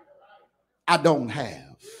I don't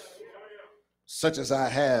have, such as I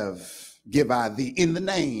have give I thee, in the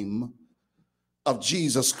name of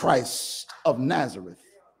Jesus Christ of Nazareth.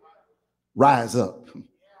 Rise up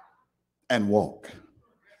and walk.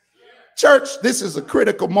 Church, this is a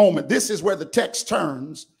critical moment. This is where the text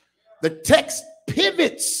turns. The text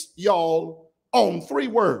pivots, y'all, on 3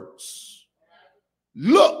 words.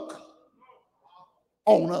 Look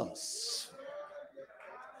on us.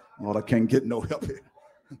 Lord, I can't get no help here.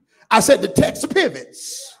 I said the text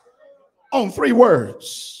pivots on 3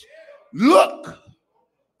 words. Look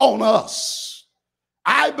on us.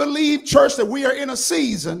 I believe, church, that we are in a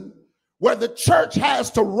season where the church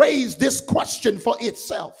has to raise this question for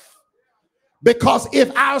itself. Because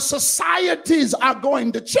if our societies are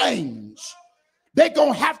going to change, they're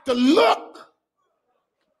going to have to look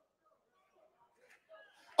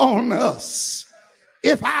on us.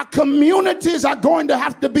 If our communities are going to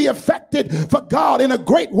have to be affected for God in a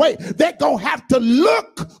great way, they're going to have to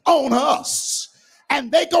look on us.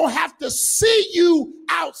 And they're going to have to see you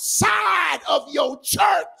outside of your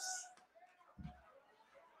church.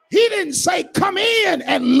 He didn't say, come in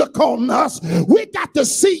and look on us. We got to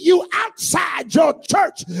see you outside your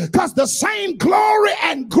church, because the same glory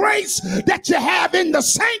and grace that you have in the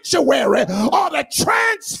sanctuary ought to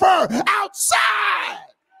transfer outside.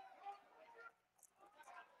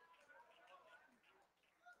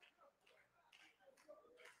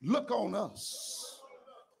 Look on us.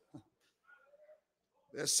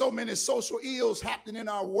 There's so many social ills happening in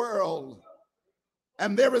our world.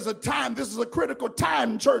 And there is a time, this is a critical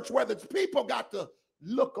time, church, where the people got to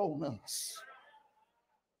look on us.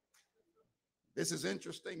 This is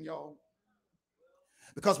interesting, y'all.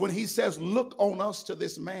 Because when he says, look on us to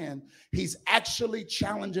this man, he's actually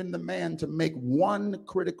challenging the man to make one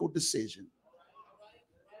critical decision.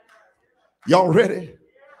 Y'all ready?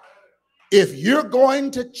 If you're going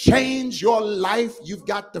to change your life, you've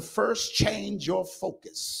got to first change your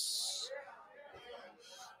focus.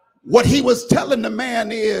 What he was telling the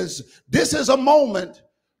man is, this is a moment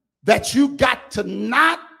that you got to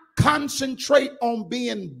not concentrate on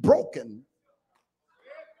being broken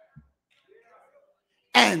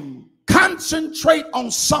and concentrate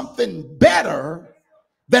on something better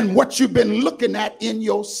than what you've been looking at in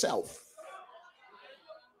yourself.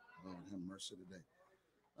 Oh, have mercy today.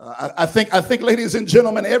 I think, ladies and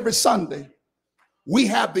gentlemen, every Sunday we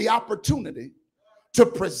have the opportunity to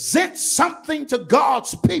present something to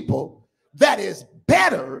God's people that is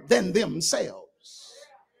better than themselves.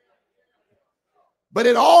 But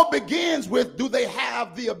it all begins with, do they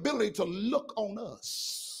have the ability to look on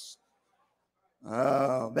us?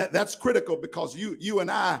 That's critical, because you and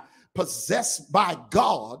I possess by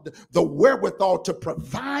God the wherewithal to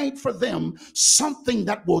provide for them something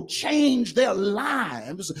that will change their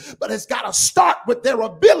lives, but it's got to start with their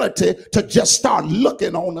ability to just start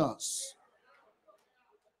looking on us.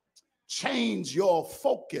 Change your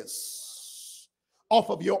focus off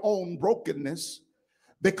of your own brokenness,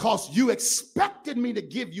 because you expected me to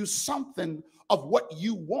give you something of what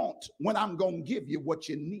you want when I'm going to give you what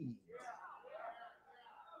you need.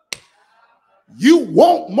 You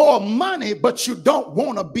want more money, but you don't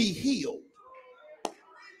want to be healed.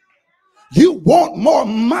 You want more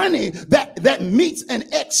money that meets an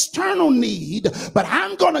external need, but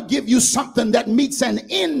I'm going to give you something that meets an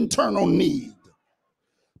internal need.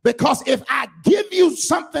 Because if I give you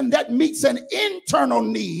something that meets an internal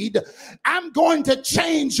need, I'm going to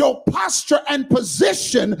change your posture and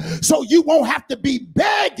position so you won't have to be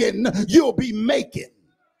begging, you'll be making.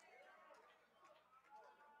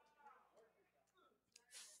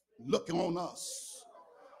 Looking on us.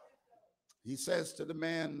 He says to the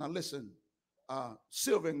man, now listen,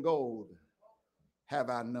 silver and gold have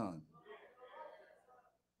I none.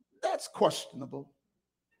 That's questionable.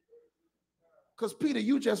 Because Peter,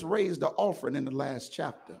 you just raised the offering in the last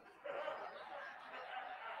chapter.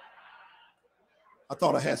 I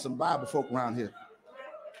thought I had some Bible folk around here.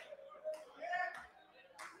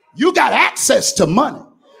 You got access to money.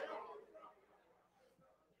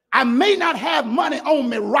 I may not have money on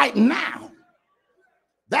me right now.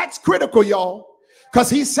 That's critical, y'all. Because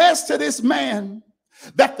he says to this man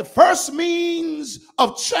that the first means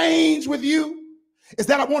of change with you is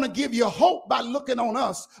that I want to give you hope by looking on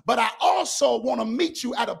us, but I also want to meet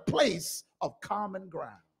you at a place of common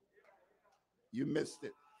ground. You missed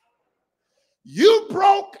it. You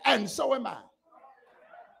broke, and so am I.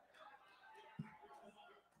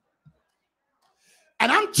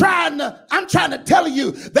 And I'm trying to tell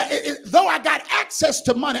you that though I got access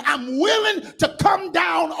to money, I'm willing to come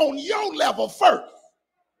down on your level first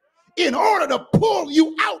in order to pull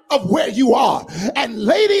you out of where you are. And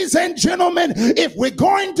ladies and gentlemen, if we're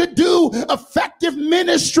going to do effective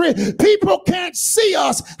ministry, people can't see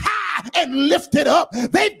us high and lifted up.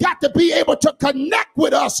 They've got to be able to connect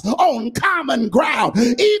with us on common ground.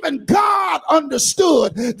 Even God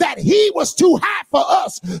understood that he was too high for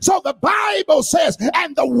us. So the Bible says,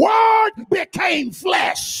 and the word became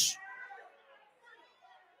flesh.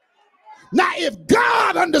 Now, if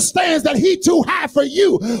God understands that he's too high for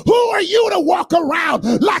you, who are you to walk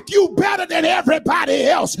around like you better than everybody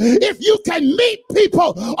else? If you can meet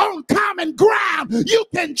people on common ground, you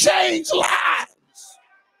can change lives.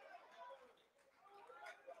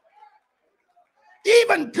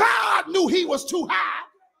 Even God knew he was too high.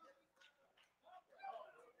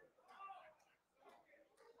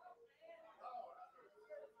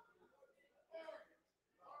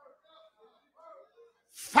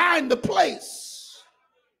 Find the place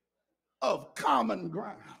of common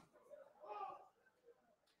ground.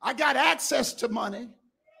 I got access to money,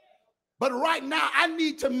 but right now I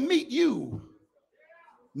need to meet you,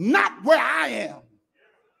 not where I am.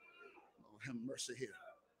 Oh, have mercy here.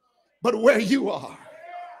 But where you are.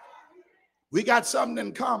 We got something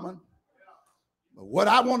in common, but what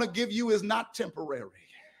I want to give you is not temporary.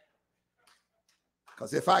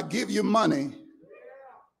 Because if I give you money,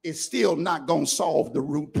 it's still not going to solve the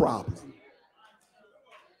root problem.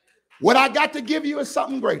 What I got to give you is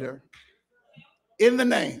something greater. In the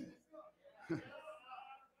name.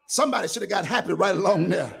 Somebody should have got happy right along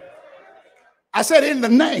there. I said, in the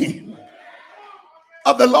name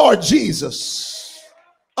of the Lord Jesus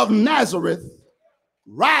of Nazareth,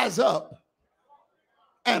 rise up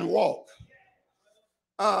and walk.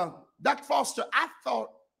 Dr. Foster, I thought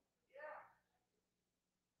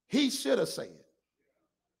he should have said,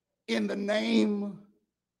 in the name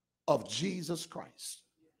of Jesus Christ,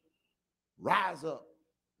 rise up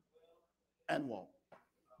and walk.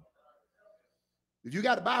 If you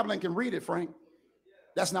got a Bible and can read it, Frank,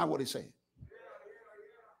 that's not what he said.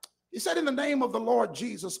 He said, in the name of the Lord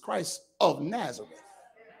Jesus Christ of Nazareth.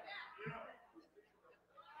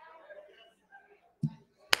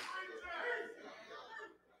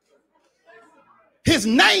 His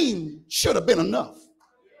name should have been enough.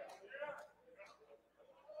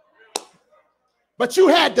 But you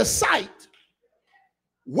had to cite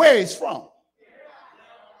where he's from.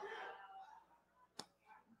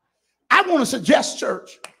 I want to suggest,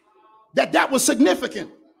 church, that was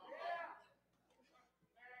significant.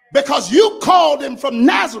 Because you called him from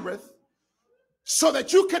Nazareth so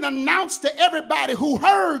that you can announce to everybody who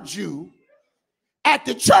heard you at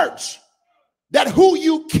the church that who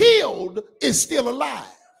you killed is still alive.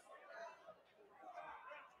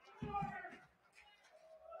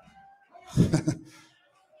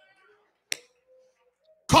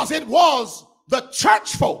 Because it was the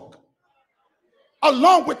church folk,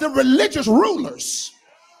 along with the religious rulers,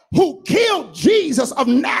 who killed Jesus of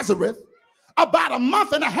Nazareth about a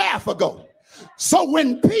month and a half ago. So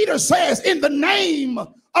when Peter says, in the name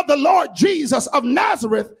of the Lord Jesus of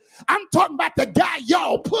Nazareth, I'm talking about the guy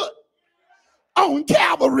y'all put on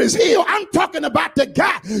Calvary's hill. I'm talking about the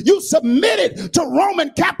guy you submitted to Roman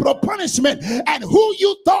capital punishment, and who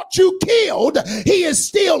you thought you killed, he is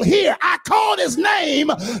still here. I called his name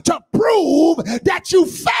to prove that you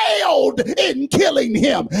failed in killing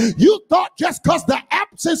him. You thought just because the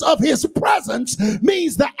absence of his presence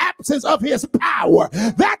means the absence of his power.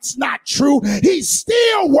 That's not true. He's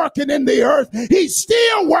still working in the earth. He's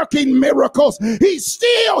still working miracles. He's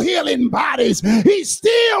still healing bodies. He's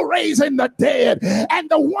still raising the dead. And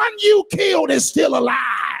the one you killed is still alive.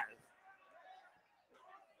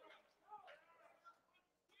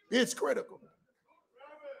 It's critical.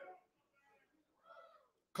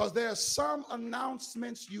 Because there are some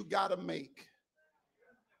announcements you got to make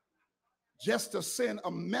just to send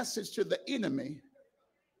a message to the enemy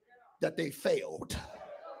that they failed.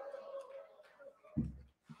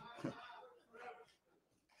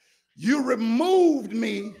 You removed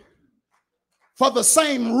me for the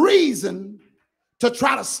same reason, to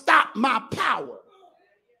try to stop my power.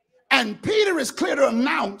 And Peter is clear to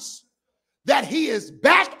announce that he is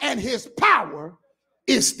back and his power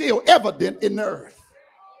is still evident in the earth.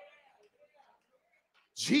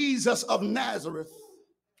 Jesus of Nazareth,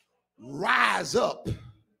 rise up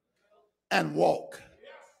and walk.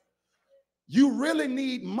 You really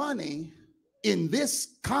need money in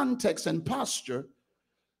this context and posture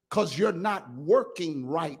because you're not working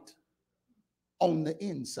right on the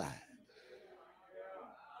inside.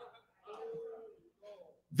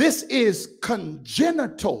 This is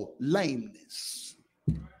congenital lameness.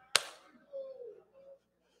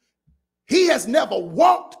 He has never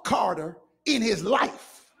walked, Carter, in his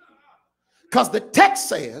life, because the text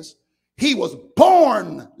says he was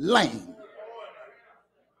born lame.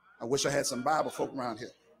 I wish I had some Bible folk around here.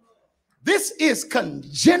 This is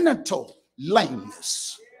congenital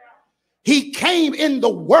lameness. He came in the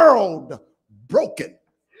world broken,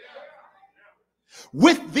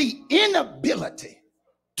 with the inability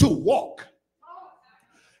to walk.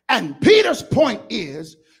 And Peter's point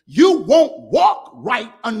is, you won't walk right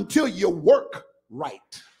until you work right.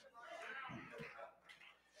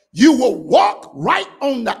 You will walk right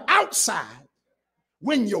on the outside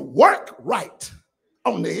when you work right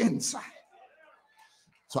on the inside.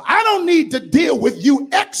 So I don't need to deal with you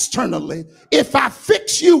externally. If I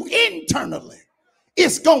fix you internally,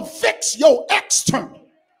 it's going to fix your external.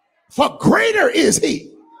 For greater is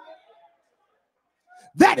he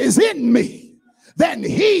that is in me than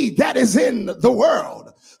he that is in the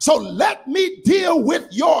world. So let me deal with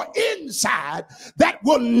your inside that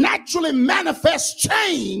will naturally manifest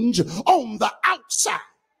change on the outside.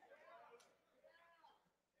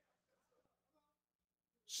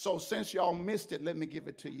 So since y'all missed it, let me give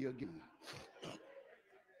it to you again.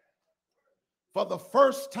 For the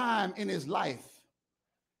first time in his life,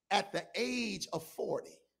 at the age of 40,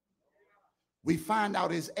 we find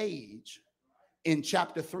out his age in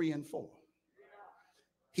chapter 3 and 4.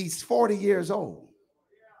 He's 40 years old.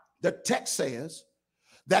 The text says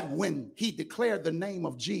that when he declared the name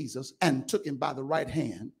of Jesus and took him by the right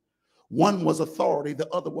hand, one was authority, the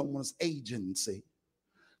other one was agency.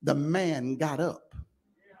 the man got up.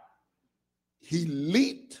 He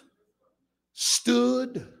leaped,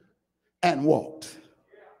 stood, and walked.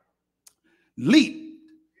 Leap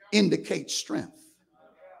indicates strength.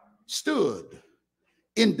 Stood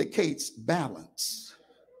indicates balance.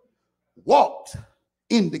 Walked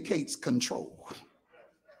indicates control.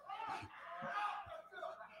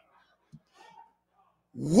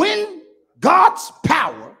 When God's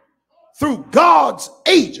power through God's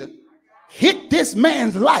agent hit this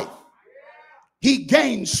man's life, he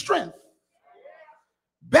gained strength,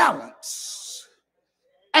 balance,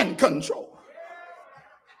 and control.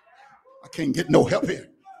 I can't get no help here.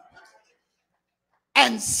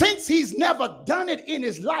 And since he's never done it in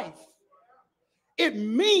his life, it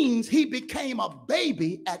means he became a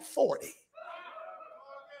baby at 40.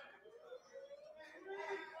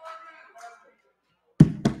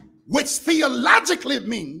 Which theologically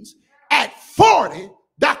means at 40,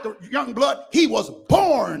 Dr. Youngblood, he was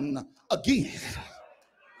born again.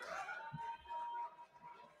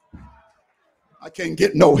 I can't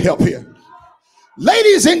get no help here.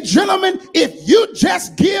 Ladies and gentlemen, if you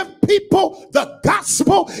just give people the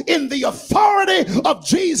gospel in the authority of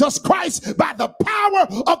Jesus Christ by the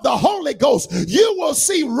power of the Holy Ghost, you will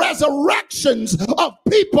see resurrections of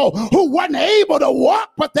people who weren't able to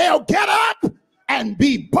walk, but they'll get up and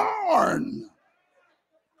be born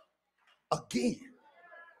again.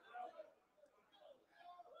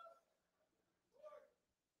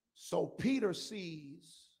 So Peter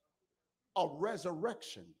sees a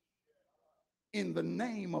resurrection in the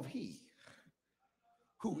name of He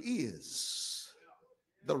who is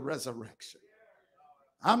the resurrection.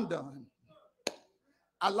 I'm done.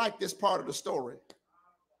 I like this part of the story.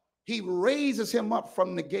 He raises him up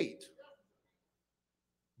from the gate,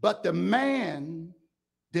 but the man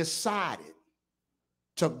decided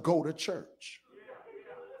to go to church.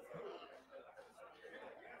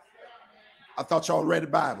 I thought y'all read the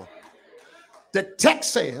Bible. The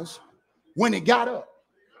text says when he got up,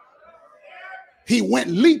 he went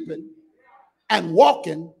leaping and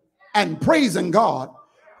walking and praising God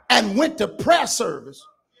and went to prayer service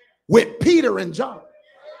with Peter and John.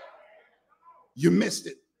 You missed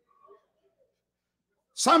it.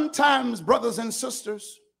 Sometimes, brothers and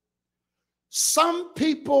sisters, some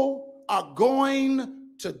people are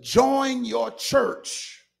going to join your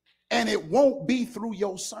church and it won't be through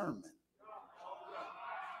your sermon.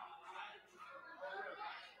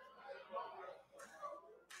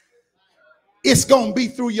 It's going to be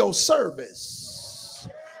through your service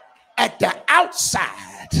at the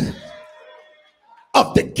outside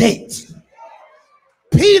of the gate.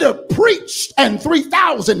 Peter preached and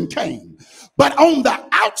 3,000 came. But on the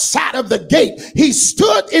outside of the gate, he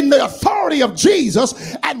stood in the authority of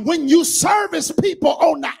Jesus. And when you service people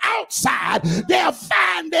on the outside, they'll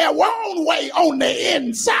find their own way on the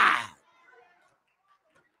inside.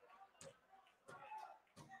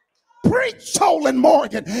 Preach, Tolan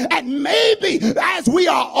Morgan. And maybe as we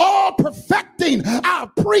are all perfecting our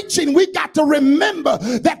preaching, we got to remember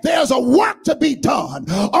that there's a work to be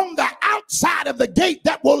done on the outside of the gate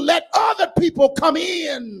that will let other people come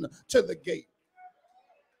in to the gate.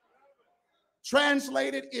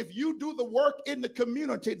 Translated, if you do the work in the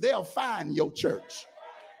community, they'll find your church.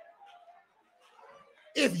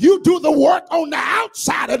 If you do the work on the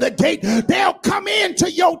outside of the gate, they'll come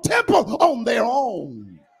into your temple on their own.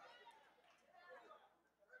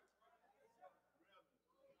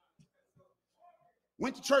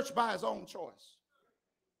 Went to church by his own choice.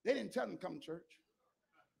 They didn't tell him to come to church.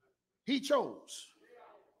 He chose.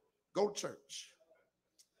 Go to church.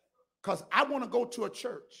 Because I want to go to a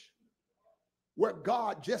church where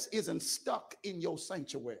God just isn't stuck in your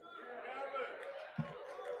sanctuary.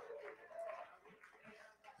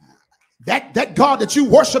 That God that you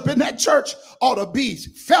worship in that church ought to be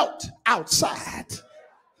felt outside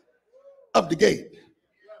of the gate.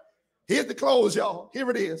 Here's the close, y'all. Here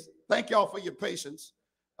it is. Thank y'all for your patience.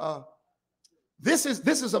 This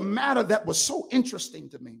is a matter that was so interesting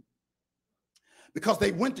to me because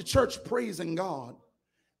they went to church praising God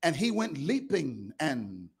and he went leaping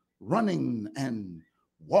and running and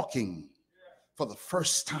walking for the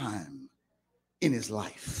first time in his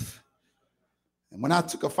life. And when I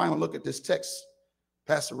took a final look at this text,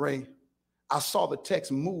 Pastor Ray, I saw the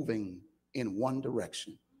text moving in one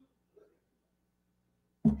direction.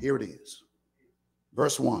 Here it is.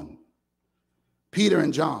 Verse 1. Peter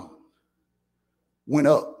and John went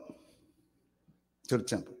up to the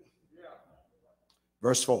temple.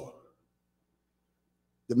 Verse 4.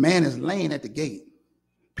 The man is laying at the gate.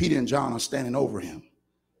 Peter and John are standing over him,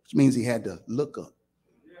 which means he had to look up.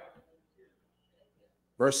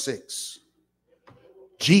 Verse 6.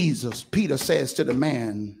 Peter says to the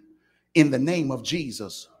man, in the name of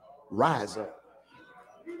Jesus, rise up.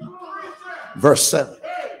 Verse 7.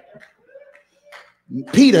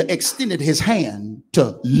 Peter extended his hand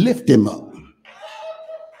to lift him up.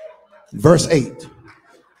 Verse 8.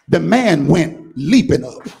 The man went leaping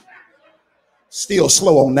up. Still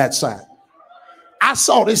slow on that side. I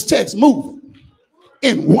saw this text moving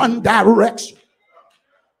in one direction.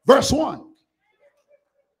 Verse 1.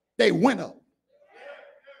 They went up.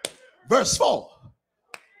 Verse 4.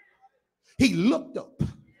 He looked up.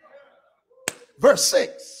 Verse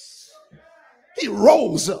 6. He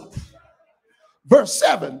rose up. Verse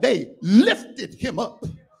 7. They lifted him up.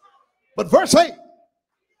 But verse 8.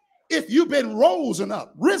 If you've been risen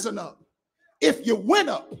up, if you went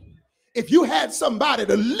up, if you had somebody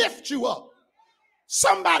to lift you up,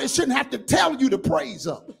 somebody shouldn't have to tell you to praise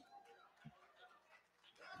up.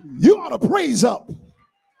 You ought to praise up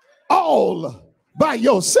all by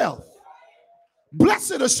yourself.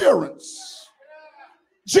 Blessed assurance,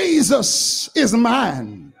 Jesus is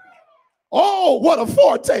mine. Oh, what a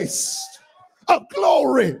foretaste of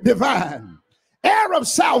glory divine. Heir of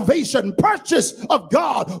salvation, purchase of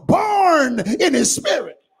God, born in his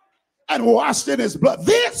spirit and washed in his blood.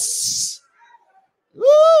 This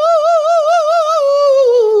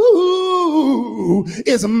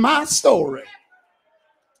is my story.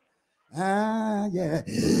 Yeah.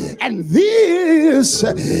 And this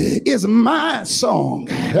is my song.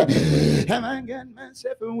 And I got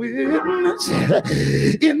myself a witness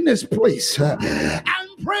in this place. I'm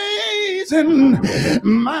praising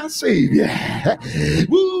my Savior.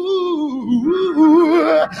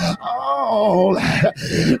 All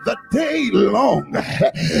the day long.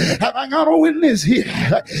 Have I got a witness here?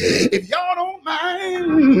 If y'all don't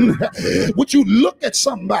mind, would you look at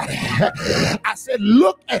somebody? I said,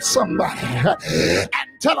 look at somebody and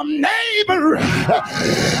tell them, neighbor,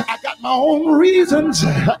 I got my own reasons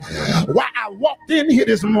why I walked in here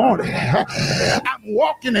this morning. I'm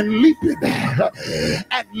walking and leaping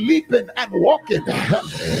and walking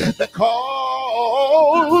because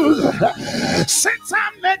since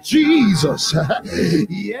I met Jesus,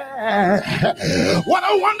 yeah, what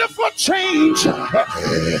a wonderful change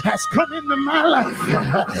has come into my life.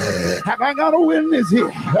 Have I got a witness here?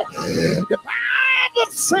 The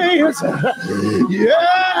Bible says,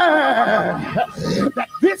 yeah, that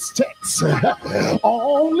this text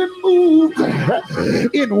only moved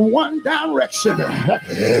in one direction.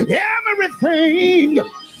 Everything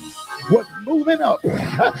was moving up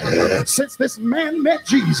since this man met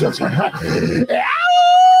Jesus.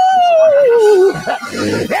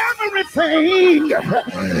 Everything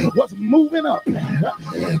was moving up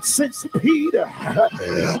since Peter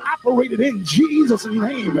operated in Jesus'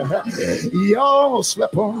 name. Y'all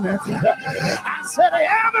slept on that. I said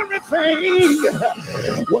everything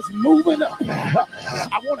was moving up.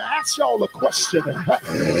 I want to ask y'all a question.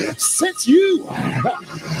 Since you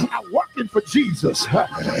are working for Jesus,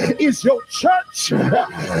 is your church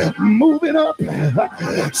moving up?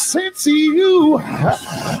 Since you are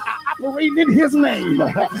operating in his name,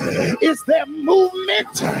 is there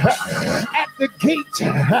movement at the gate?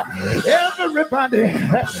 Everybody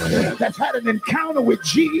that's had an encounter with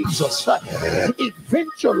Jesus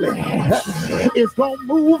eventually is gonna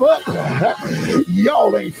move up.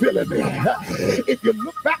 Y'all ain't feeling me. If you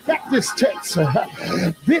look back at this text,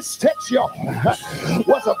 y'all,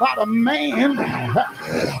 was about a man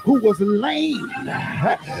who was lame,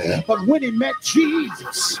 but when he met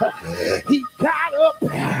Jesus, he got up.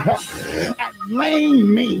 And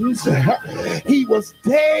lame means he was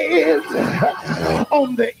dead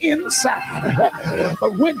on the inside,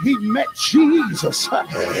 but when he met Jesus,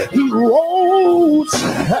 he rose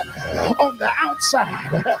on the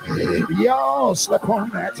outside. Y'all slept on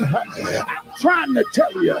that. I'm trying to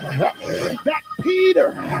tell you that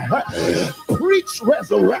Peter preached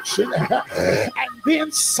resurrection and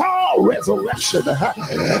then saw resurrection,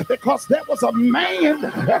 because there was a man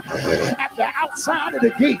at the outside of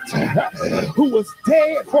the gate who was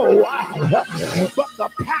dead for a while, but the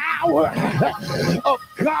power of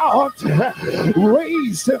God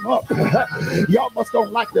raised him up. Y'all must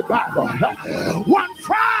don't like the Bible. One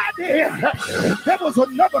Friday, there was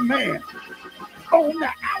another man on the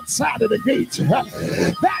outside of the gate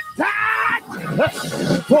that died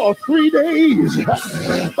for 3 days,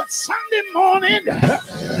 but Sunday morning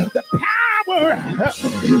the power,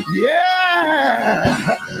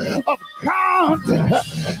 yeah, of God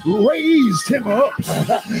raised him up.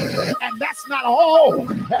 And that's not all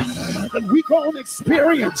that we gonna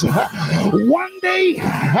experience. One day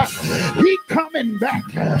he coming back,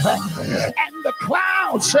 and the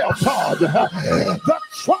clouds shall part, the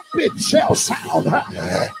trumpet shall sound,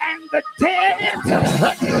 and the dead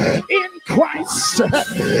in Christ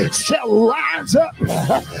shall rise up.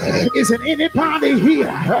 Isn't anybody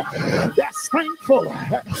here that's thankful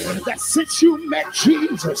that since you met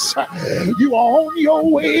Jesus, you are on your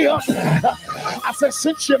way up? I said,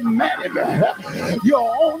 since you met him, you're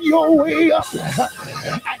on your way up.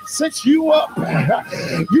 And since you up,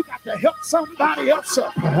 you got to help somebody else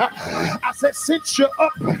up. I said, since you're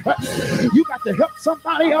up, you got to help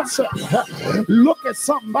somebody else up. Look at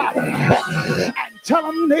somebody and tell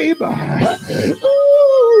them, neighbor,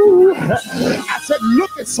 ooh. I said,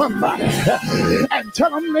 look at somebody and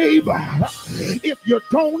tell them, neighbor, if you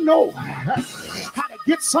don't know how to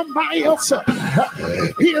get somebody else up,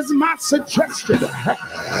 here's my suggestion: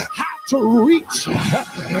 how to reach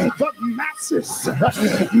the masses,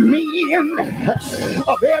 men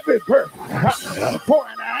of every birth. For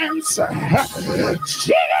an answer,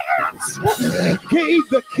 Jesus gave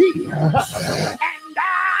the key, and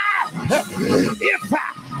if I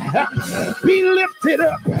be lifted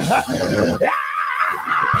up,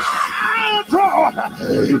 I'll draw,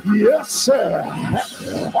 yes sir,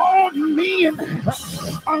 all men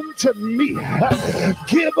unto me.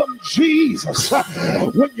 Give them Jesus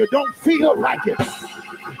when you don't feel like it.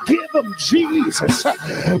 Give them Jesus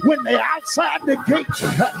when they're outside the gate.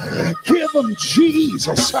 Give them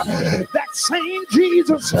Jesus. That same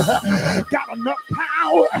Jesus got enough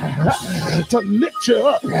power to lift you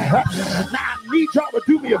up. Now I need y'all to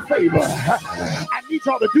do me a favor. I need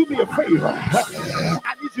y'all to do me a favor.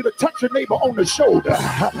 I need you to touch your neighbor on the shoulder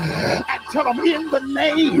and tell them, in the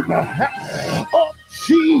name of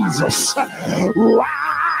Jesus,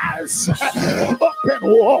 rise up and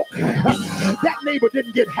walk. That neighbor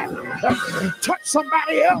didn't get happy. Touch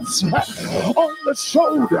somebody else on the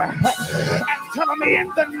shoulder and tell them, in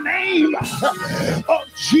the name of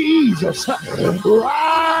Jesus,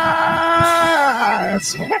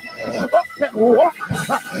 rise up and walk.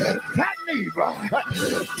 That neighbor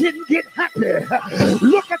didn't get happy.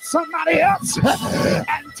 Look at somebody else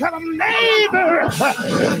and tell them, neighbor,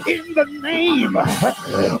 in the name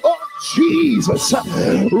of Jesus,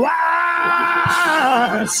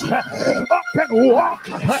 rise up and walk,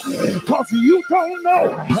 because you don't know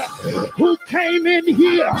who came in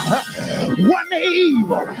here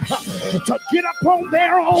unable to get up on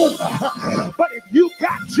their own. But if you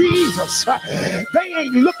got Jesus, they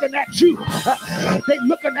ain't looking at you. They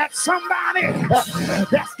looking at somebody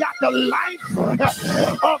that's got the life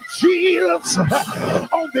of Jesus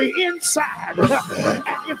on the inside.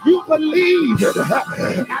 And if you believe it,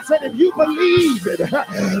 I said, if you believe it,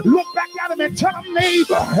 look back at him and tell him,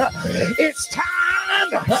 neighbor, it's time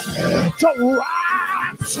to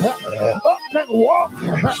rise up and walk.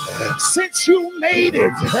 Since you made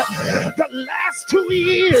it the last 2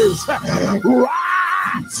 years,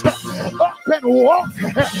 rise up and walk.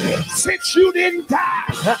 Since you didn't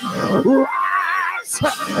die, rise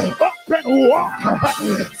up and walk.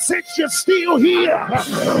 Since you're still here,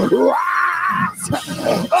 rise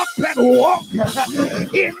up and walk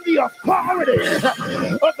in the authority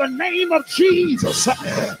of the name of Jesus.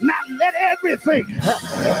 Now let everything,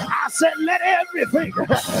 I said let everything,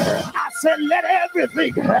 I said let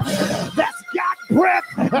everything that's got breath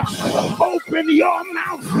open your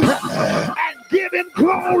mouth and give him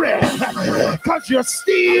glory, because you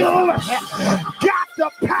still got the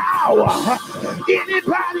power.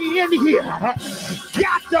 Anybody in here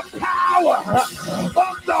got the power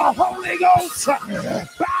of the Holy Ghost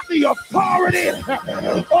by the authority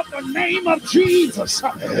of the name of Jesus?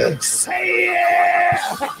 Say it.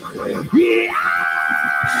 Yeah.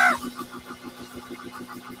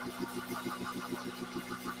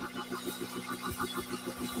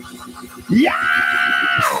 Yeah.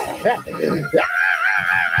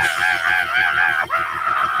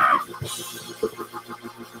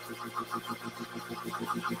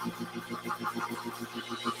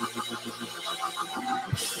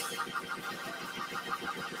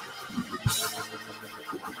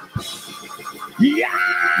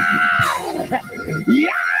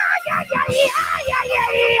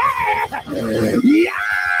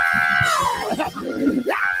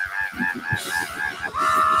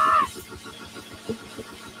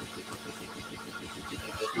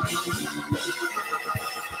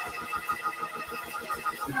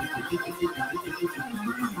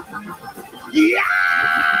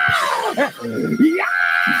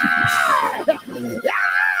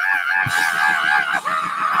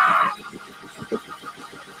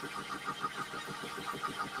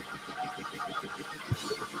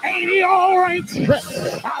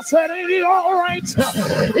 I said, ain't it all right?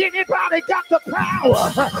 Anybody got the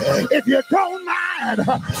power? If you don't mind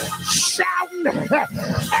shouting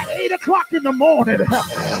at 8 o'clock in the morning,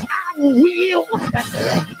 I will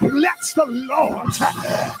bless the Lord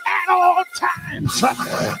at all times,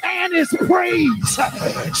 and his praise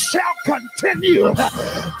shall continue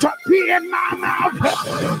to be in my mouth.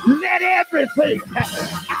 Let everything,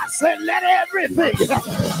 I said, let everything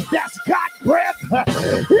that's got breath,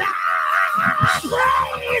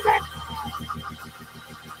 praise it.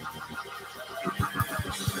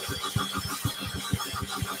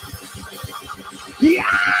 Yeah!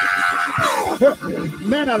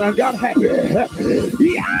 Man, I done got happy.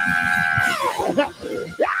 Yeah!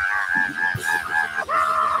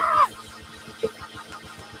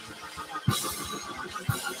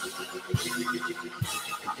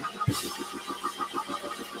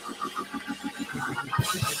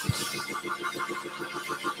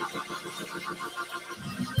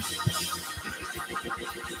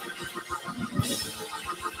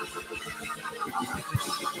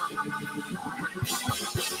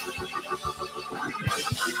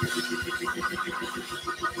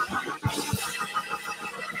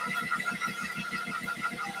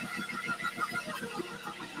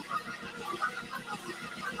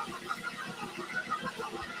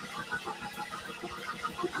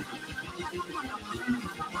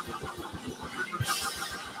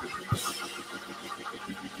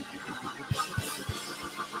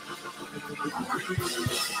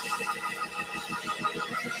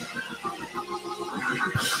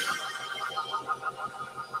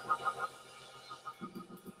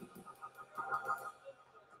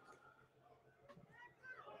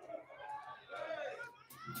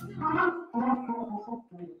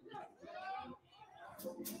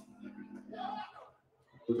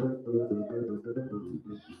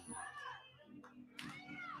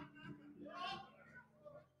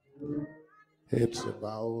 Heads are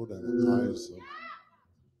bowed and eyes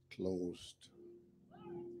are closed.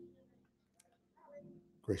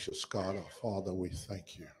 Gracious God, our Father, we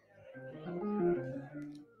thank you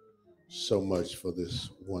so much for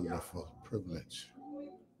this wonderful privilege.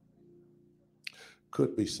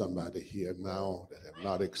 Could be somebody here now that have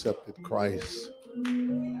not accepted Christ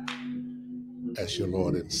as your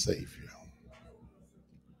Lord and Savior.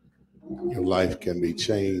 Your life can be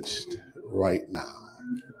changed right now.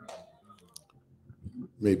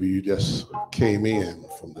 Maybe you just came in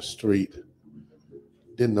from the street,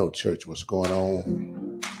 didn't know church was going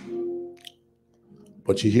on,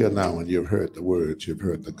 but you're here now and you've heard the words, you've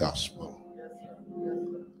heard the gospel.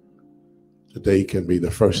 Today can be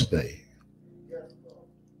the first day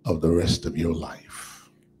of the rest of your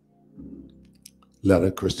life. Let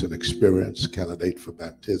a Christian experience, candidate for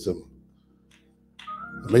baptism.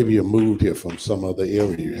 Maybe you moved here from some other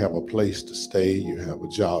area. You have a place to stay, you have a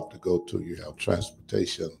job to go to, you have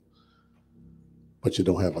transportation, but you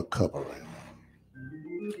don't have a covering.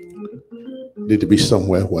 You need to be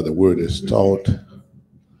somewhere where the word is taught,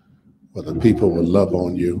 where the people will love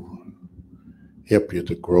on you, help you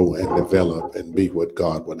to grow and develop and be what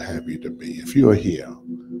God would have you to be. If you're here,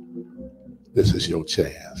 this is your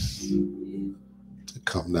chance to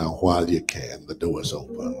come now while you can. The door is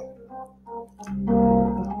open.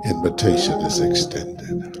 Invitation is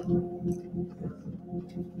extended.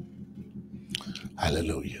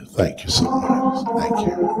 Hallelujah. Thank you so much. Thank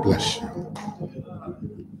you. Bless you.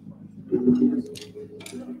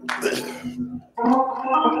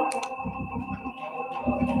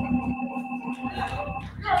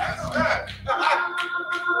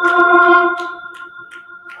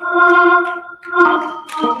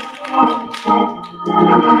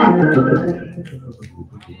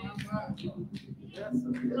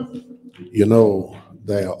 You know,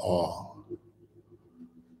 there are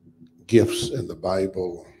gifts in the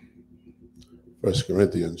Bible. 1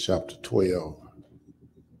 Corinthians chapter 12,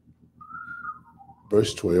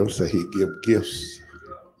 verse 12 says he give gifts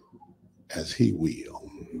as he will.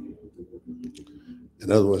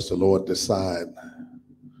 In other words, the Lord decide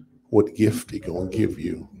what gift he's going to give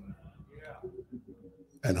you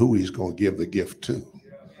and who he's going to give the gift to.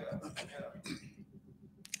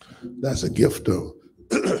 That's a gift of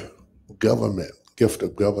government. Gift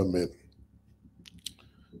of government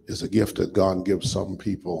is a gift that God gives some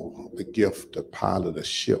people, the gift to pilot a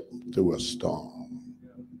ship through a storm.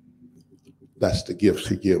 That's the gift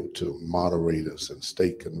he gives to moderators and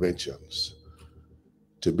state conventions,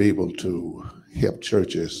 to be able to help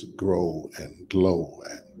churches grow and glow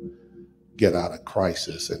and get out of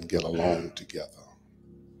crisis and get along together.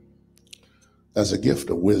 That's a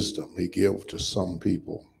gift of wisdom he gives to some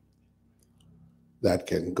people that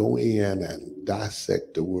can go in and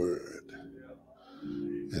dissect the word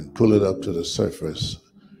and pull it up to the surface,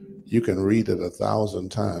 you can read it 1,000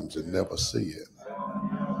 times and never see it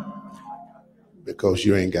because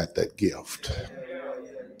you ain't got that gift.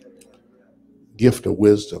 Gift of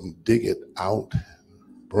wisdom, dig it out,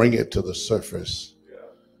 bring it to the surface.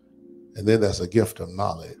 And then there's a gift of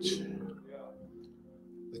knowledge.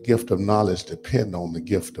 The gift of knowledge depends on the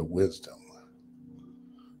gift of wisdom,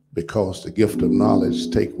 because the gift of knowledge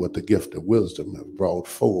take what the gift of wisdom have brought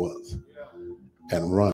forth and run